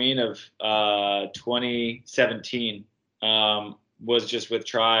Halloween of 2017. Was just with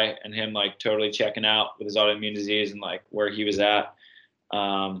Try and him like totally checking out with his autoimmune disease and like where he was at.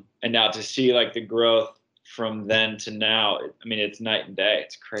 And now to see like the growth from then to now, I mean, it's night and day.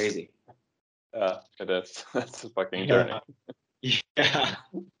 It's crazy. Yeah, it is. That's a fucking journey. Yeah.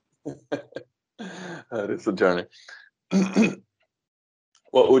 That is a journey.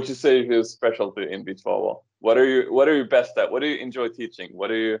 What would you say is your specialty in beach volleyball? What are you best at? What do you enjoy teaching? What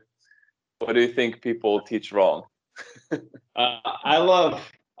do you think people teach wrong? I love,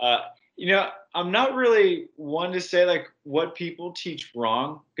 I'm not really one to say like what people teach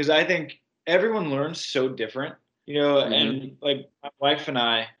wrong, because I think everyone learns so different, and like my wife and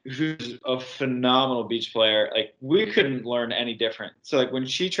I, who's a phenomenal beach player, like we couldn't learn any different. So like when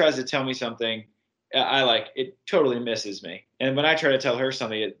she tries to tell me something, I like it totally misses me. And when I try to tell her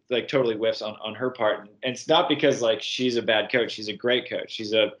something, it like totally whiffs on her part. And it's not because like she's a bad coach. She's a great coach.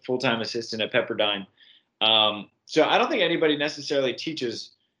 She's a full-time assistant at Pepperdine. So I don't think anybody necessarily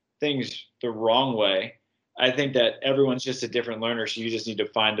teaches things the wrong way. I think that everyone's just a different learner. So you just need to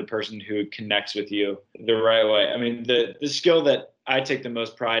find the person who connects with you the right way. I mean, the skill that I take the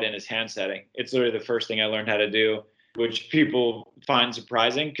most pride in is hand setting. It's literally the first thing I learned how to do, which people find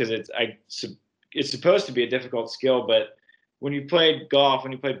surprising because it's supposed to be a difficult skill, but when you played golf,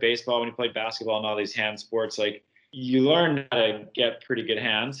 when you played baseball, when you played basketball and all these hand sports, like you learn how to get pretty good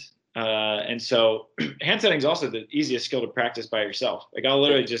hands. And so hand setting is also the easiest skill to practice by yourself. Like I'll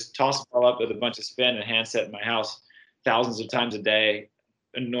literally just toss the ball up with a bunch of spin and hand set in my house thousands of times a day,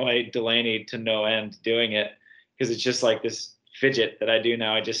 annoy Delaney to no end doing it because it's just like this fidget that I do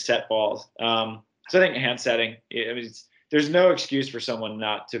now. I just set balls. So I think hand setting, I mean, there's no excuse for someone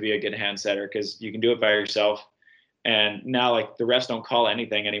not to be a good hand setter because you can do it by yourself. And now like the refs don't call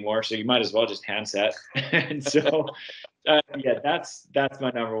anything anymore. So you might as well just hand set. And so, yeah, that's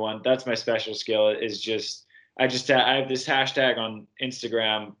my number one. That's my special skill is just, I have this hashtag on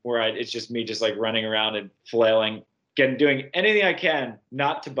Instagram where it's just me just like running around and flailing, doing anything I can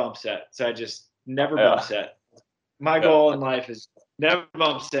not to bump set. So I just never bump set. My goal in life is never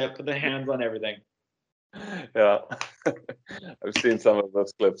bump set, put the hands on everything. Yeah, I've seen some of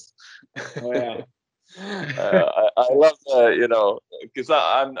those clips. Oh yeah. I love because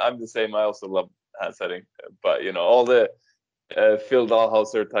I'm the same. I also love hand setting, but all the Phil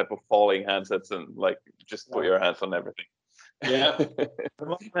Dahlhauser type of falling hand sets and like just put your hands on everything. Yeah,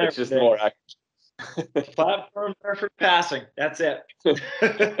 it's just more active. Platforms are for passing. That's it.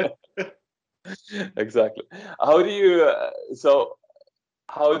 Exactly. How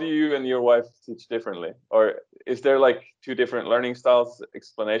do you and your wife teach differently? Or is there like two different learning styles,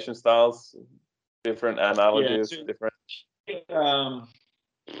 explanation styles, different analogies, different?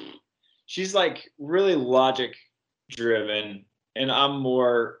 She's like really logic driven, and I'm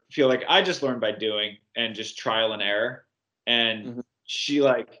more feel like I just learn by doing and just trial and error. And she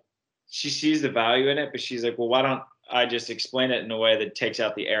sees the value in it, but she's like, well, why don't I just explain it in a way that takes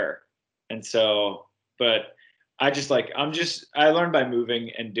out the error? And so, but I learn by moving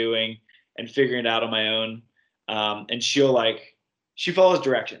and doing and figuring it out on my own. And she follows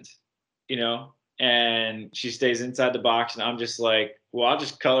directions, and she stays inside the box. And I'm just like, well, I'll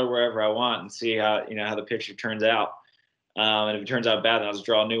just color wherever I want and see how the picture turns out. And if it turns out bad, then I'll just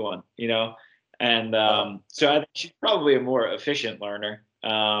draw a new one, And so I think she's probably a more efficient learner.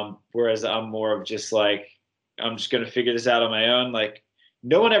 Whereas I'm more of just like, I'm just going to figure this out on my own. Like,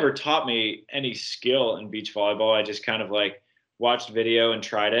 no one ever taught me any skill in beach volleyball. I just kind of like watched video and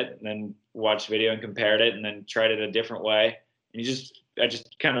tried it, and then watched video and compared it, and then tried it a different way. And I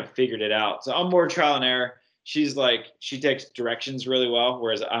just kind of figured it out. So I'm more trial and error. She's like, she takes directions really well,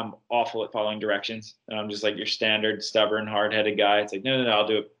 whereas I'm awful at following directions. And I'm just like your standard stubborn, hard-headed guy. It's like, no, I'll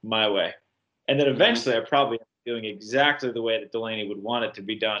do it my way. And then eventually I probably am doing exactly the way that Delaney would want it to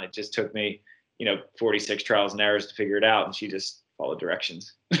be done. It just took me, 46 trials and errors to figure it out. And she just follow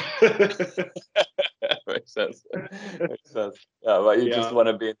directions. Makes sense. Yeah, but you just want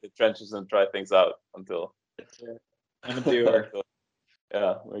to be in the trenches and try things out until. I'm a doer.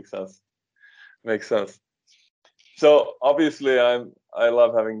 Yeah, makes sense. So obviously, I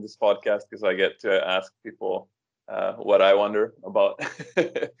love having this podcast because I get to ask people what I wonder about.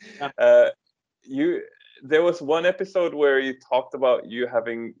 There was one episode where you talked about you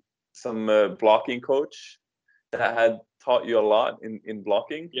having some blocking coach that had taught you a lot in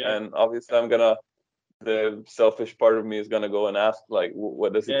blocking, and obviously I'm gonna the selfish part of me is gonna go and ask, like,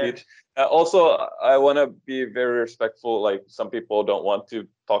 what does he Yeah. teach? Also, I want to be very respectful. Like, some people don't want to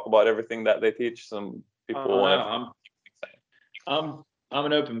talk about everything that they teach. Some people want to. I'm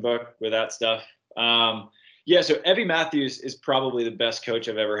an open book with that stuff. Yeah, so Evie Matthews is probably the best coach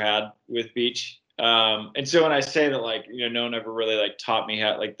I've ever had with beach. And so when I say that, like, you know, no one ever really like taught me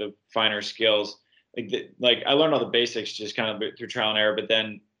how, like, the finer skills, like I learned all the basics just kind of through trial and error, but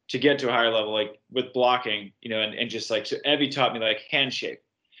then to get to a higher level, like with blocking, you know, and just like, so Evie taught me like hand shape.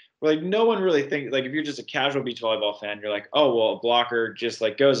 Where like no one really thinks, like, if you're just a casual beach volleyball fan, you're like, oh, well, a blocker just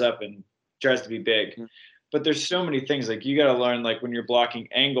like goes up and tries to be big. But there's so many things, like you got to learn, like when you're blocking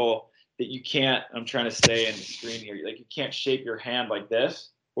angle, that you can't, I'm trying to stay in the screen here, like you can't shape your hand like this,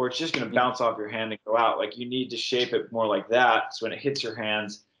 or it's just going to bounce off your hand and go out. Like you need to shape it more like that, so when it hits your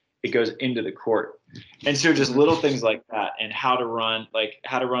hands, it goes into the court. And so just little things like that, and how to run like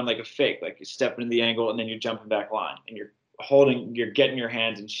a fake, like you're stepping in the angle and then you're jumping back line, and you're getting your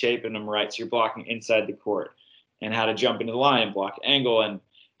hands and shaping them right, so you're blocking inside the court, and how to jump into the line, block angle, and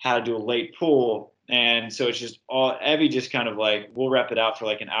how to do a late pull. And so it's just all, Evie just kind of like, we'll rep it out for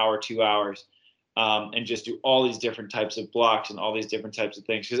like an hour, 2 hours, and just do all these different types of blocks and all these different types of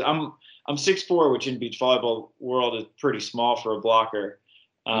things. Because I'm 6'4", which in beach volleyball world is pretty small for a blocker.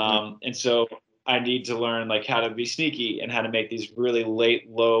 And so I need to learn like how to be sneaky and how to make these really late,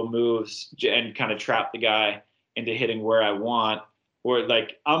 low moves and kind of trap the guy into hitting where I want. Or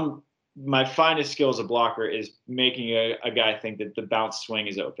like my finest skill as a blocker is making a guy think that the bounce swing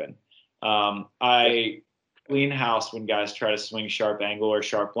is open. I clean house when guys try to swing sharp angle or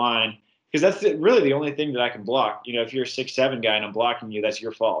sharp line, because that's really the only thing that I can block. You know, if you're a 6'7" guy and I'm blocking you, that's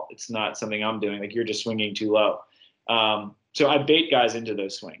your fault. It's not something I'm doing. Like, you're just swinging too low. So I bait guys into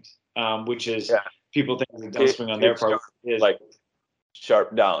those swings, which is people think it's a dumb swing on their part. Is like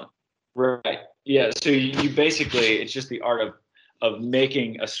sharp down. Right. Yeah. So you basically, it's just the art of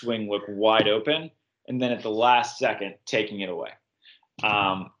making a swing look wide open, and then at the last second taking it away.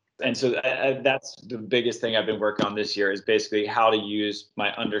 And so that's the biggest thing I've been working on this year, is basically how to use my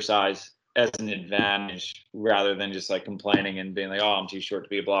undersize as an advantage, rather than just like complaining and being like, oh, I'm too short to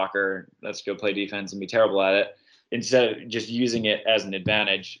be a blocker, let's go play defense and be terrible at it. Instead of just using it as an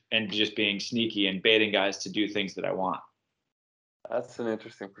advantage and just being sneaky and baiting guys to do things that I want. That's an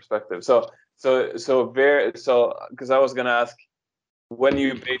interesting perspective. So because I was gonna ask, when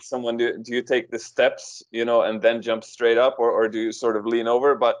you bait someone, do you take the steps, you know, and then jump straight up, or do you sort of lean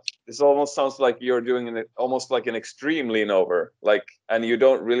over? But this almost sounds like you're doing almost like an extreme lean over, like, and you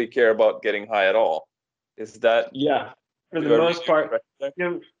don't really care about getting high at all. Is that? Yeah, for the most part. You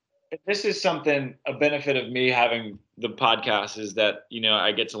know, this is something, a benefit of me having the podcast is that, you know,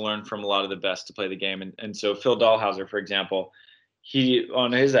 I get to learn from a lot of the best to play the game. And so Phil Dahlhauser, for example, he,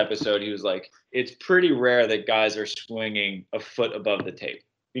 on his episode, he was like, it's pretty rare that guys are swinging a foot above the tape.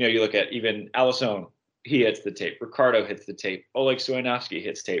 You know, you look at even Alisson, he hits the tape. Ricardo hits the tape. Oleg Soinovsky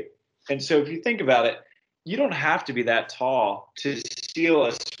hits tape. And so if you think about it, you don't have to be that tall to steal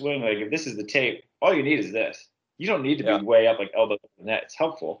a swing. Like, if this is the tape, all you need is this. You don't need to be way up, like elbow to the net. It's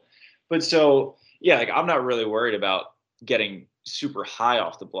helpful. But so, yeah, like, I'm not really worried about getting super high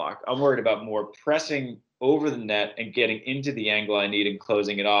off the block. I'm worried about more pressing over the net and getting into the angle I need and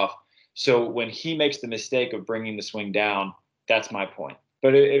closing it off. So when he makes the mistake of bringing the swing down, that's my point.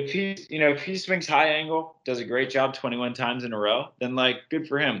 But if he swings high angle, does a great job 21 times in a row, then like, good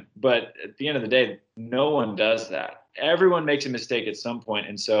for him. But at the end of the day, no one does that. Everyone makes a mistake at some point,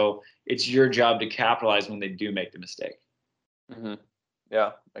 and so it's your job to capitalize when they do make the mistake. Mm-hmm.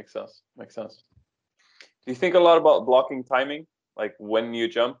 Yeah, makes sense. Do you think a lot about blocking timing, like when you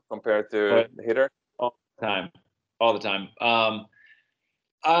jump compared to the hitter? All the time.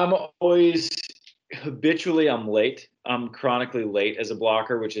 I'm always habitually, I'm late. I'm chronically late as a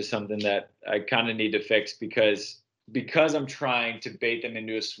blocker, which is something that I kind of need to fix, because I'm trying to bait them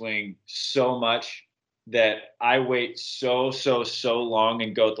into a swing so much that I wait so long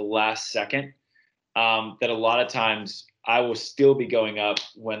and go at the last second, that a lot of times I will still be going up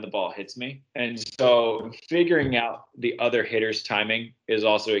when the ball hits me. And so figuring out the other hitter's timing is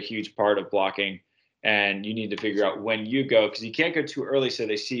also a huge part of blocking. And you need to figure out when you go, because you can't go too early so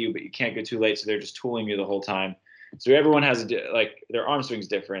they see you, but you can't go too late so they're just tooling you the whole time. So everyone has like, their arm swing's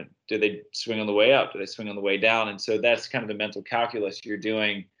different. Do they swing on the way up? Do they swing on the way down? And so that's kind of the mental calculus you're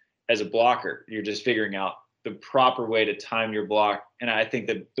doing as a blocker. You're just figuring out the proper way to time your block. And I think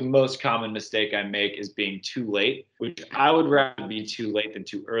that the most common mistake I make is being too late, which I would rather be too late than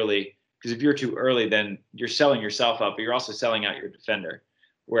too early. Because if you're too early, then you're selling yourself up, but you're also selling out your defender.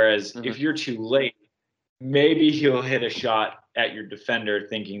 Whereas if you're too late, maybe he'll hit a shot at your defender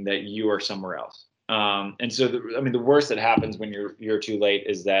thinking that you are somewhere else. And so, the worst that happens when you're too late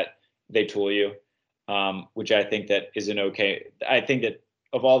is that they tool you, which I think that isn't okay. I think that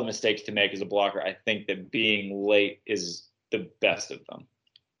of all the mistakes to make as a blocker, I think that being late is the best of them.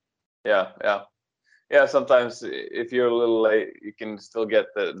 Yeah, sometimes if you're a little late, you can still get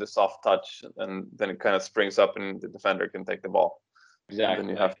the soft touch, and then it kind of springs up and the defender can take the ball. Exactly. And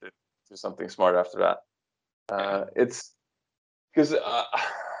then you have to do something smart after that. It's because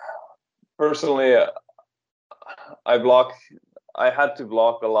personally, I had to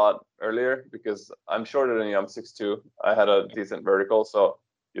block a lot earlier because I'm shorter than you. I'm 6'2". I had a decent vertical, so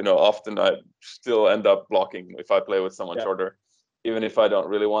often I still end up blocking if I play with someone shorter, even if I don't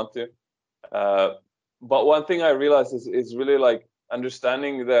really want to. But one thing I realized is really like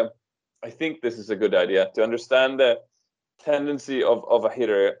understanding I think this is a good idea to understand the tendency of a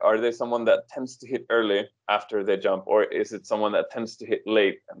hitter. Are they someone that tends to hit early after they jump, or is it someone that tends to hit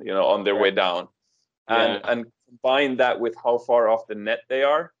late, on their way down? And combine that with how far off the net they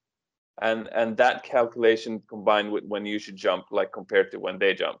are, and that calculation combined with when you should jump, like compared to when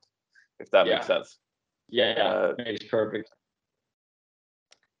they jump, if that makes sense. Makes perfect.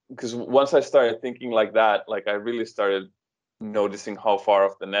 Because once I started thinking like that, like I really started noticing how far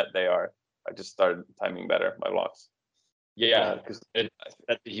off the net they are. I just started timing better my blocks. Because that's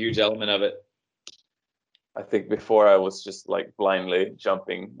a huge element of it. I think before I was just like blindly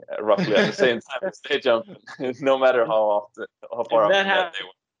jumping roughly at the same time as they jump, no matter how far off the net they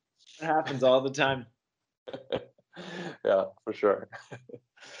were. That happens all the time. Yeah, for sure.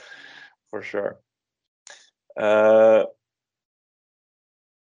 For sure.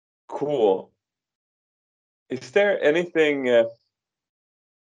 Cool. Is there anything?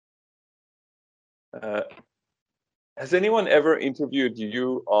 Has anyone ever interviewed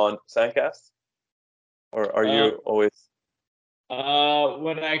you on Sandcast, or are you always?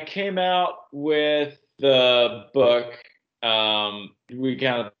 When I came out with the book, we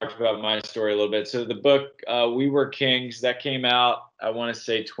kind of talked about my story a little bit. So the book, We Were Kings, that came out, I want to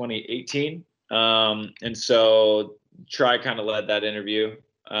say 2018. And so Try kind of led that interview.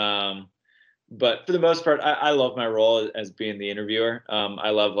 But for the most part, I love my role as being the interviewer. I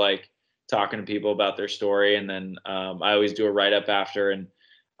love like talking to people about their story. And then I always do a write-up after, and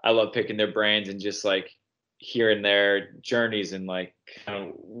I love picking their brains and just like hearing their journeys and like kind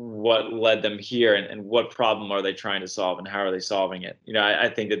of what led them here, and what problem are they trying to solve and how are they solving it. I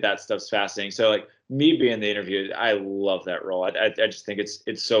think that stuff's fascinating. So like me being the interviewer, I love that role. I just think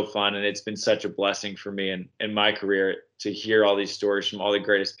it's so fun, and it's been such a blessing for me in my career to hear all these stories from all the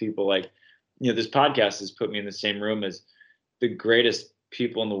greatest people. Like, this podcast has put me in the same room as the greatest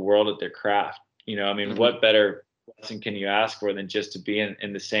people in the world at their craft. What better blessing can you ask for than just to be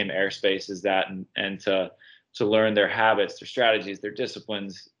in the same airspace as that, and to learn their habits, their strategies, their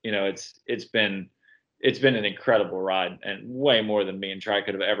disciplines. It's been an incredible ride, and way more than me and Try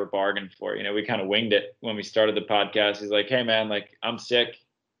could have ever bargained for. We kind of winged it when we started the podcast. He's like, "Hey man, like I'm sick.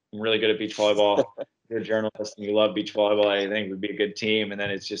 I'm really good at beach volleyball. You're a journalist and you love beach volleyball. I think we'd be a good team." And then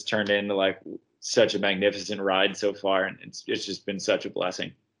it's just turned into like such a magnificent ride so far, and it's just been such a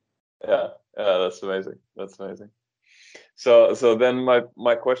blessing. Yeah, that's amazing. That's amazing. So then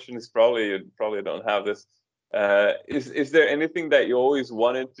my question is, you probably don't have this. Is there anything that you always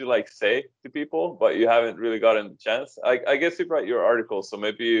wanted to like say to people, but you haven't really gotten the chance? I guess you write your articles, so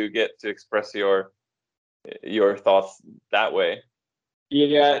maybe you get to express your thoughts that way.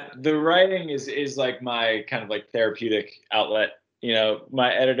 Yeah, the writing is like my kind of like therapeutic outlet.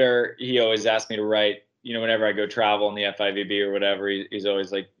 My editor, he always asked me to write, whenever I go travel in the FIVB or whatever, he's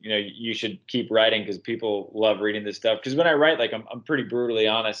always like, you should keep writing because people love reading this stuff. Because when I write, like I'm pretty brutally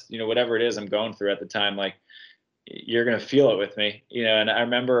honest, whatever it is I'm going through at the time, like you're going to feel it with me, and I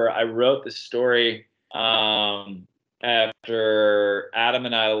remember I wrote the story after Adam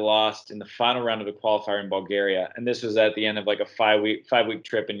and I lost in the final round of the qualifier in Bulgaria. And this was at the end of like a 5-week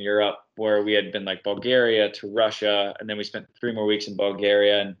trip in Europe, where we had been like Bulgaria to Russia. And then we spent 3 more weeks in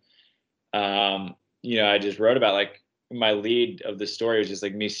Bulgaria. And, I just wrote about like my lead of the story was just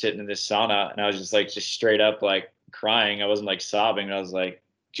like me sitting in this sauna, and I was just straight up like crying. I wasn't like sobbing. I was like,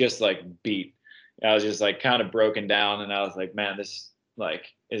 just like beat. I was just like kind of broken down, and I was like, man, this like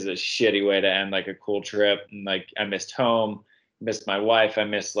is a shitty way to end like a cool trip. And like I missed home, missed my wife, I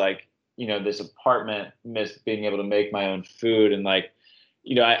missed like this apartment, missed being able to make my own food. And like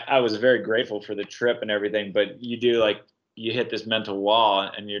I was very grateful for the trip and everything, but you hit this mental wall,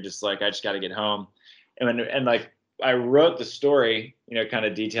 and you're just like, I just got to get home. And like I wrote the story kind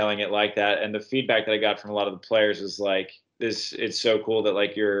of detailing it like that, and the feedback that I got from a lot of the players was like, it's so cool that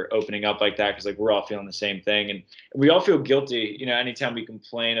like you're opening up like that, because like we're all feeling the same thing, and we all feel guilty anytime we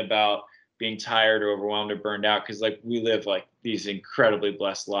complain about being tired or overwhelmed or burned out, because like we live like these incredibly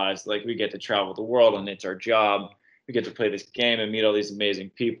blessed lives. Like we get to travel the world and it's our job. We get to play this game and meet all these amazing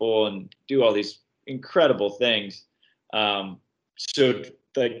people and do all these incredible things. So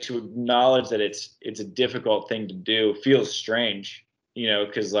like to acknowledge that it's a difficult thing to do feels strange, you know,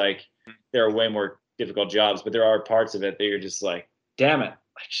 because like there are way more difficult jobs, but there are parts of it that you're just like, damn it,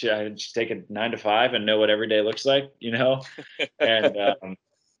 should I just take a 9 to 5 and know what every day looks like, you know? And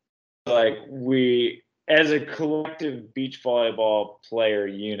like we, as a collective beach volleyball player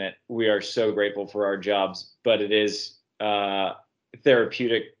unit, we are so grateful for our jobs, but it is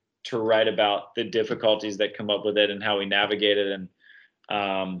therapeutic to write about the difficulties that come up with it and how we navigate it. And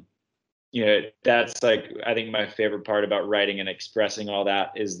you know, that's like, I think my favorite part about writing and expressing all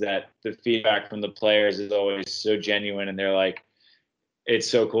that is that the feedback from the players is always so genuine, and they're like, it's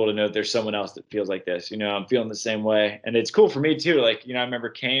so cool to know that there's someone else that feels like this. You know, I'm feeling the same way. And it's cool for me too. Like, you know, I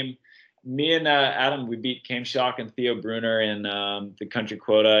remember me and Adam, we beat Kame Schock and Theo Brunner in the country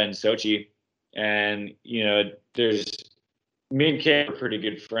quota in Sochi. And, you know, me and Kame are pretty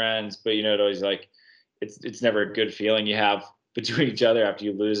good friends, but, you know, it always like, it's never a good feeling you have between each other after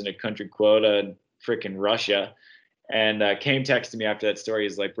you lose in a country quota in freaking Russia. And Kame texted me after that story.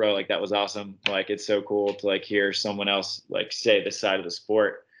 He's like, bro, like that was awesome. Like, it's so cool to like hear someone else like say this side of the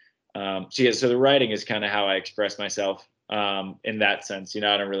sport. So yeah, so the writing is kind of how I express myself in that sense. You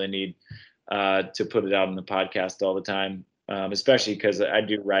know, I don't really need to put it out on the podcast all the time, especially because I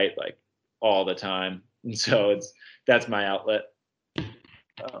do write like all the time. And so that's my outlet.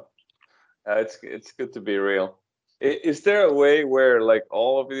 It's good to be real. Is there a way where like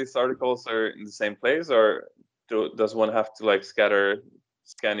all of these articles are in the same place, or does one have to like scan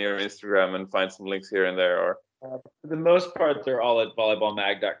your Instagram and find some links here and there? Or for the most part, they're all at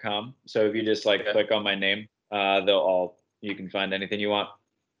volleyballmag.com. So if you just like click on my name, you can find anything you want.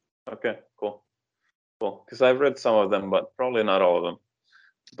 Okay, cool. Because I've read some of them, but probably not all of them.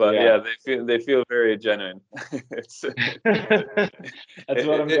 But yeah, they feel very genuine. That's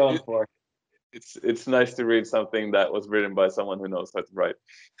what I'm going for. It's nice to read something that was written by someone who knows how to write.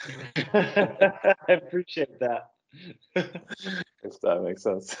 I appreciate that. If that makes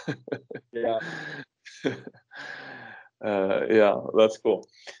sense. Yeah. Yeah, that's cool.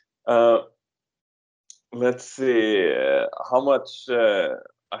 Let's see how much.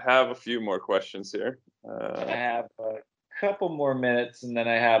 I have a few more questions here. I have a couple more minutes, and then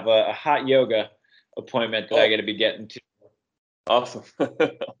I have a hot yoga appointment that I got to be getting to. Awesome.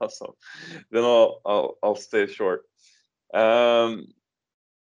 Awesome. Then I'll stay short.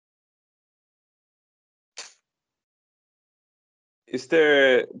 Is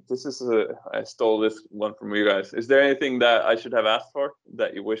there, I stole this one from you guys. Is there anything that I should have asked for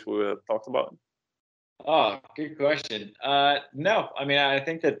that you wish we would have talked about? Oh, good question. No, I mean, I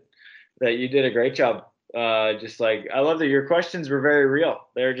think that you did a great job. Just like, I love that your questions were very real.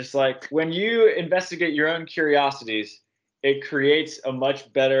 They're just like, when you investigate your own curiosities, it creates a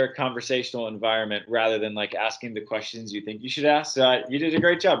much better conversational environment rather than like asking the questions you think you should ask. So you did a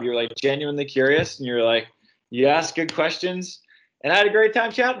great job. You were like genuinely curious, and you're like, you asked good questions, and I had a great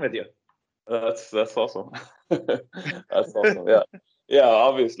time chatting with you. That's awesome. That's awesome. Yeah. Yeah.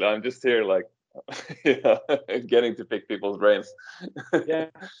 Obviously, I'm just here like, getting to pick people's brains. Yeah.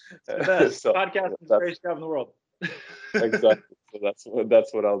 The best podcast is the greatest job in the world. Exactly. So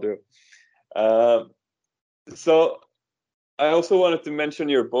that's what I'll do. So I also wanted to mention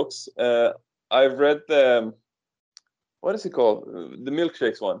your books. I've read what is it called? The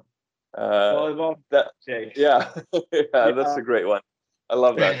milkshakes one. Volleyball shakes. Yeah. Yeah, that's a great one. I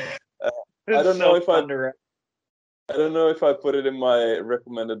love that. I don't know if I put it in my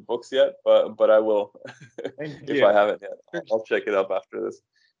recommended books yet, but I will if I haven't yet. I'll check it up after this.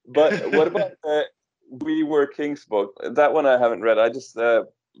 But what about We Were Kings book? That one I haven't read. I just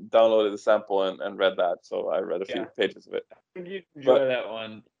downloaded the sample and read that, so I read a few pages of it. I think you'd enjoy that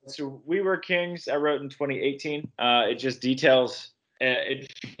one. So We Were Kings, I wrote in 2018. It just details. It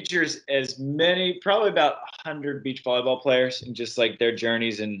features probably about 100 beach volleyball players and just like their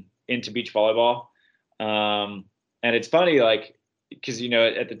journeys into beach volleyball. And it's funny, like, because, you know,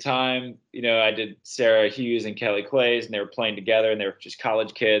 at the time, you know, I did Sarah Hughes and Kelly Clays, and they were playing together, and they were just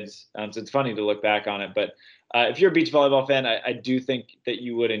college kids. So it's funny to look back on it. But if you're a beach volleyball fan, I do think that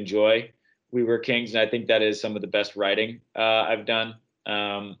you would enjoy We Were Kings, and I think that is some of the best writing I've done.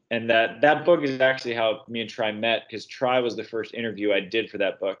 And that book is actually how me and Tri met, because Tri was the first interview I did for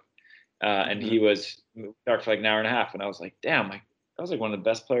that book. And we talked for like an hour and a half, and I was like, damn, like, I was like one of the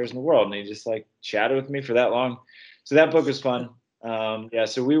best players in the world. And he just like chatted with me for that long. So that book was fun.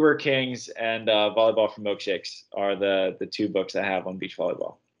 So We Were Kings and Volleyball for Milkshakes are the two books I have on beach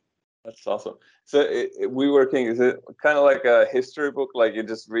volleyball. That's awesome. So We Working, is it kind of like a history book? Like you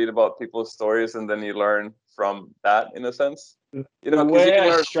just read about people's stories and then you learn from that in a sense? You The know, because you way can I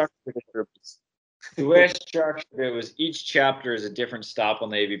learn structured from history books. the way I structured it was each chapter is a different stop on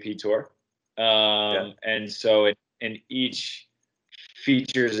the AVP tour, and so and each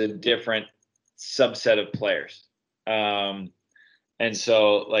features a different subset of players. And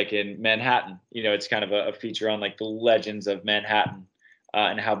so, like in Manhattan, it's kind of a feature on like the legends of Manhattan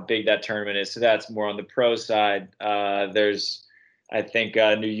and how big that tournament is. So that's more on the pro side. I think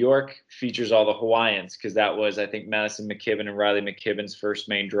New York features all the Hawaiians because that was, I think, Madison McKibben and Riley McKibben's first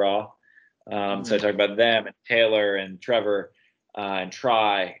main draw. So I talk about them and Taylor and Trevor and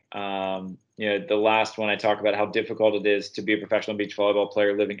Try. The last one I talk about how difficult it is to be a professional beach volleyball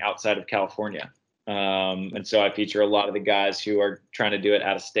player living outside of California. And so I feature a lot of the guys who are trying to do it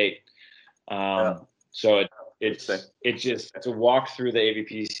out of state. So it's a walk through the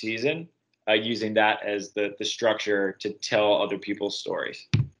AVP season using that as the structure to tell other people's stories.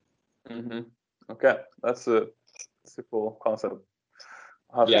 Mm-hmm. Okay, that's a cool concept.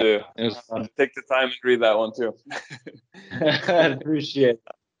 I'll have to take the time and read that one too. I appreciate it.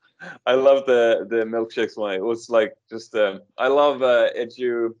 I love the milkshakes one. It was like just I love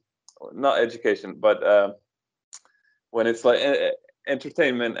not education, but when it's like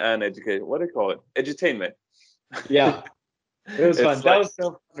entertainment and education. What do you call it? Edutainment. Yeah, it was fun. That was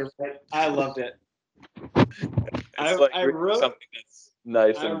so fun. I loved it. I wrote something that's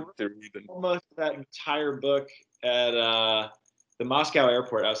nice to read. Almost that entire book at the Moscow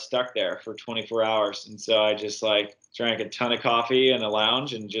airport. I was stuck there for 24 hours, and so I just like drank a ton of coffee in a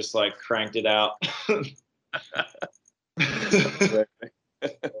lounge and just like cranked it out.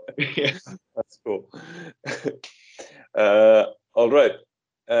 Yeah. That's cool. All right.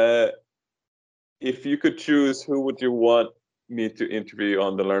 If you could choose, who would you want me to interview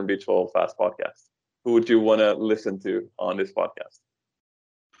on the Learn Beach Volleyball Fast podcast? Who would you want to listen to on this podcast?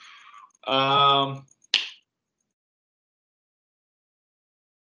 I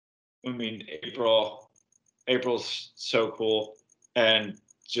mean, April's so cool and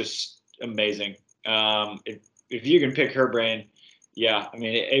just amazing. If you can pick her brain, yeah. I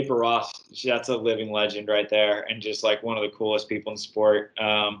mean, April Ross, that's a living legend right there, and just like one of the coolest people in sport.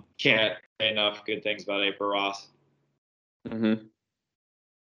 Can't say enough good things about April Ross. Mm-hmm.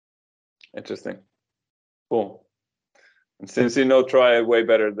 Interesting. Cool. And since you know Try way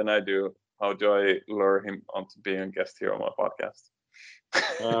better than I do, how do I lure him onto being a guest here on my podcast?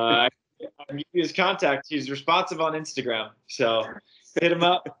 I give you his contact. He's responsive on Instagram, so hit him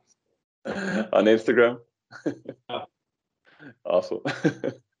up on Instagram. Awesome.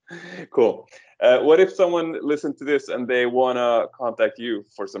 Cool. What if someone listened to this and they want to contact you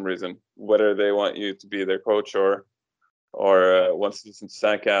for some reason, whether they want you to be their coach or wants to listen to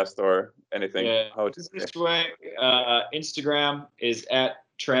Sandcast or anything? Yeah. How would you this way? Instagram is at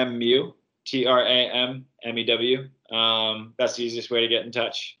TramMew, TRAMMEW. That's the easiest way to get in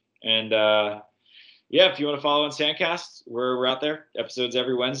touch. And if you want to follow on Sandcast, we're out there. Episodes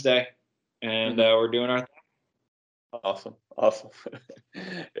every Wednesday, and we're doing our thing. Awesome.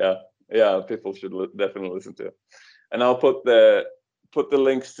 Yeah. People should definitely listen to it. And I'll put the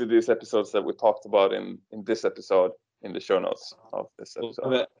links to these episodes that we talked about in this episode in the show notes of this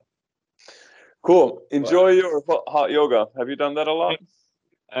episode. Cool. Enjoy your hot yoga. Have you done that a lot?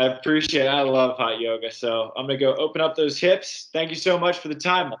 I appreciate it. I love hot yoga. So I'm going to go open up those hips. Thank you so much for the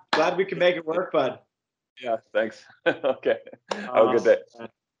time. Glad we could make it work, bud. Yeah, thanks. Okay. Have a good day.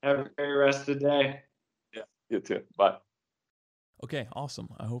 Have a great rest of the day. Yeah, you too. Bye. Okay, awesome.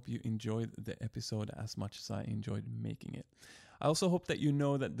 I hope you enjoyed the episode as much as I enjoyed making it. I also hope that you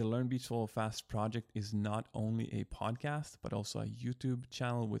know that the Learn Beach Volleyball Fast project is not only a podcast, but also a YouTube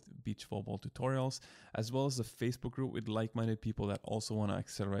channel with beach volleyball tutorials, as well as a Facebook group with like-minded people that also want to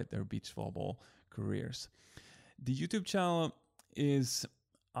accelerate their beach volleyball careers. The YouTube channel is,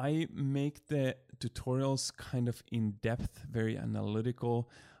 I make the tutorials kind of in-depth, very analytical.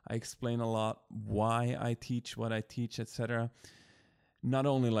 I explain a lot why I teach what I teach, etc. Not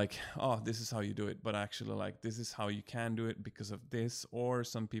only like, oh, this is how you do it, but actually like, this is how you can do it because of this, or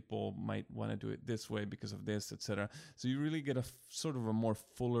some people might want to do it this way because of this, etc. So you really get a sort of a more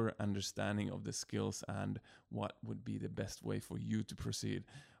fuller understanding of the skills and what would be the best way for you to proceed,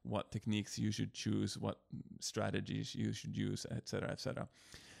 what techniques you should choose, what strategies you should use, etc., etc.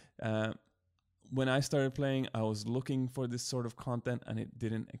 When I started playing, I was looking for this sort of content and it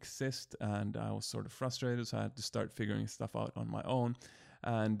didn't exist, and I was sort of frustrated, so I had to start figuring stuff out on my own.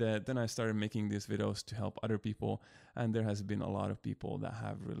 And then I started making these videos to help other people, and there has been a lot of people that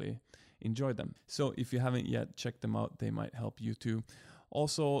have really enjoyed them. So if you haven't yet checked them out, they might help you too.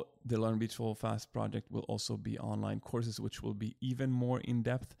 Also, the Learn Beach Volleyball Fast project will also be online courses, which will be even more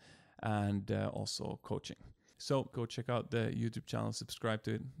in-depth, and also coaching. So go check out the YouTube channel, subscribe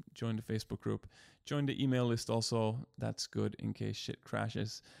to it, join the Facebook group, join the email list also. That's good in case shit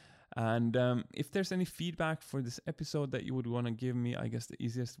crashes. And if there's any feedback for this episode that you would want to give me, I guess the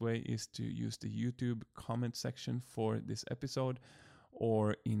easiest way is to use the YouTube comment section for this episode,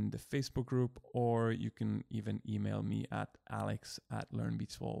 or in the Facebook group, or you can even email me at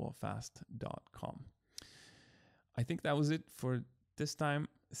alex@learnbeachvolleyballfast.com. I think that was it for this time.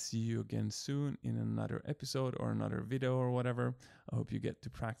 See you again soon in another episode or another video or whatever. I hope you get to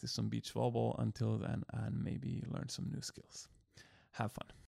practice some beach volleyball until then and maybe learn some new skills. Have fun.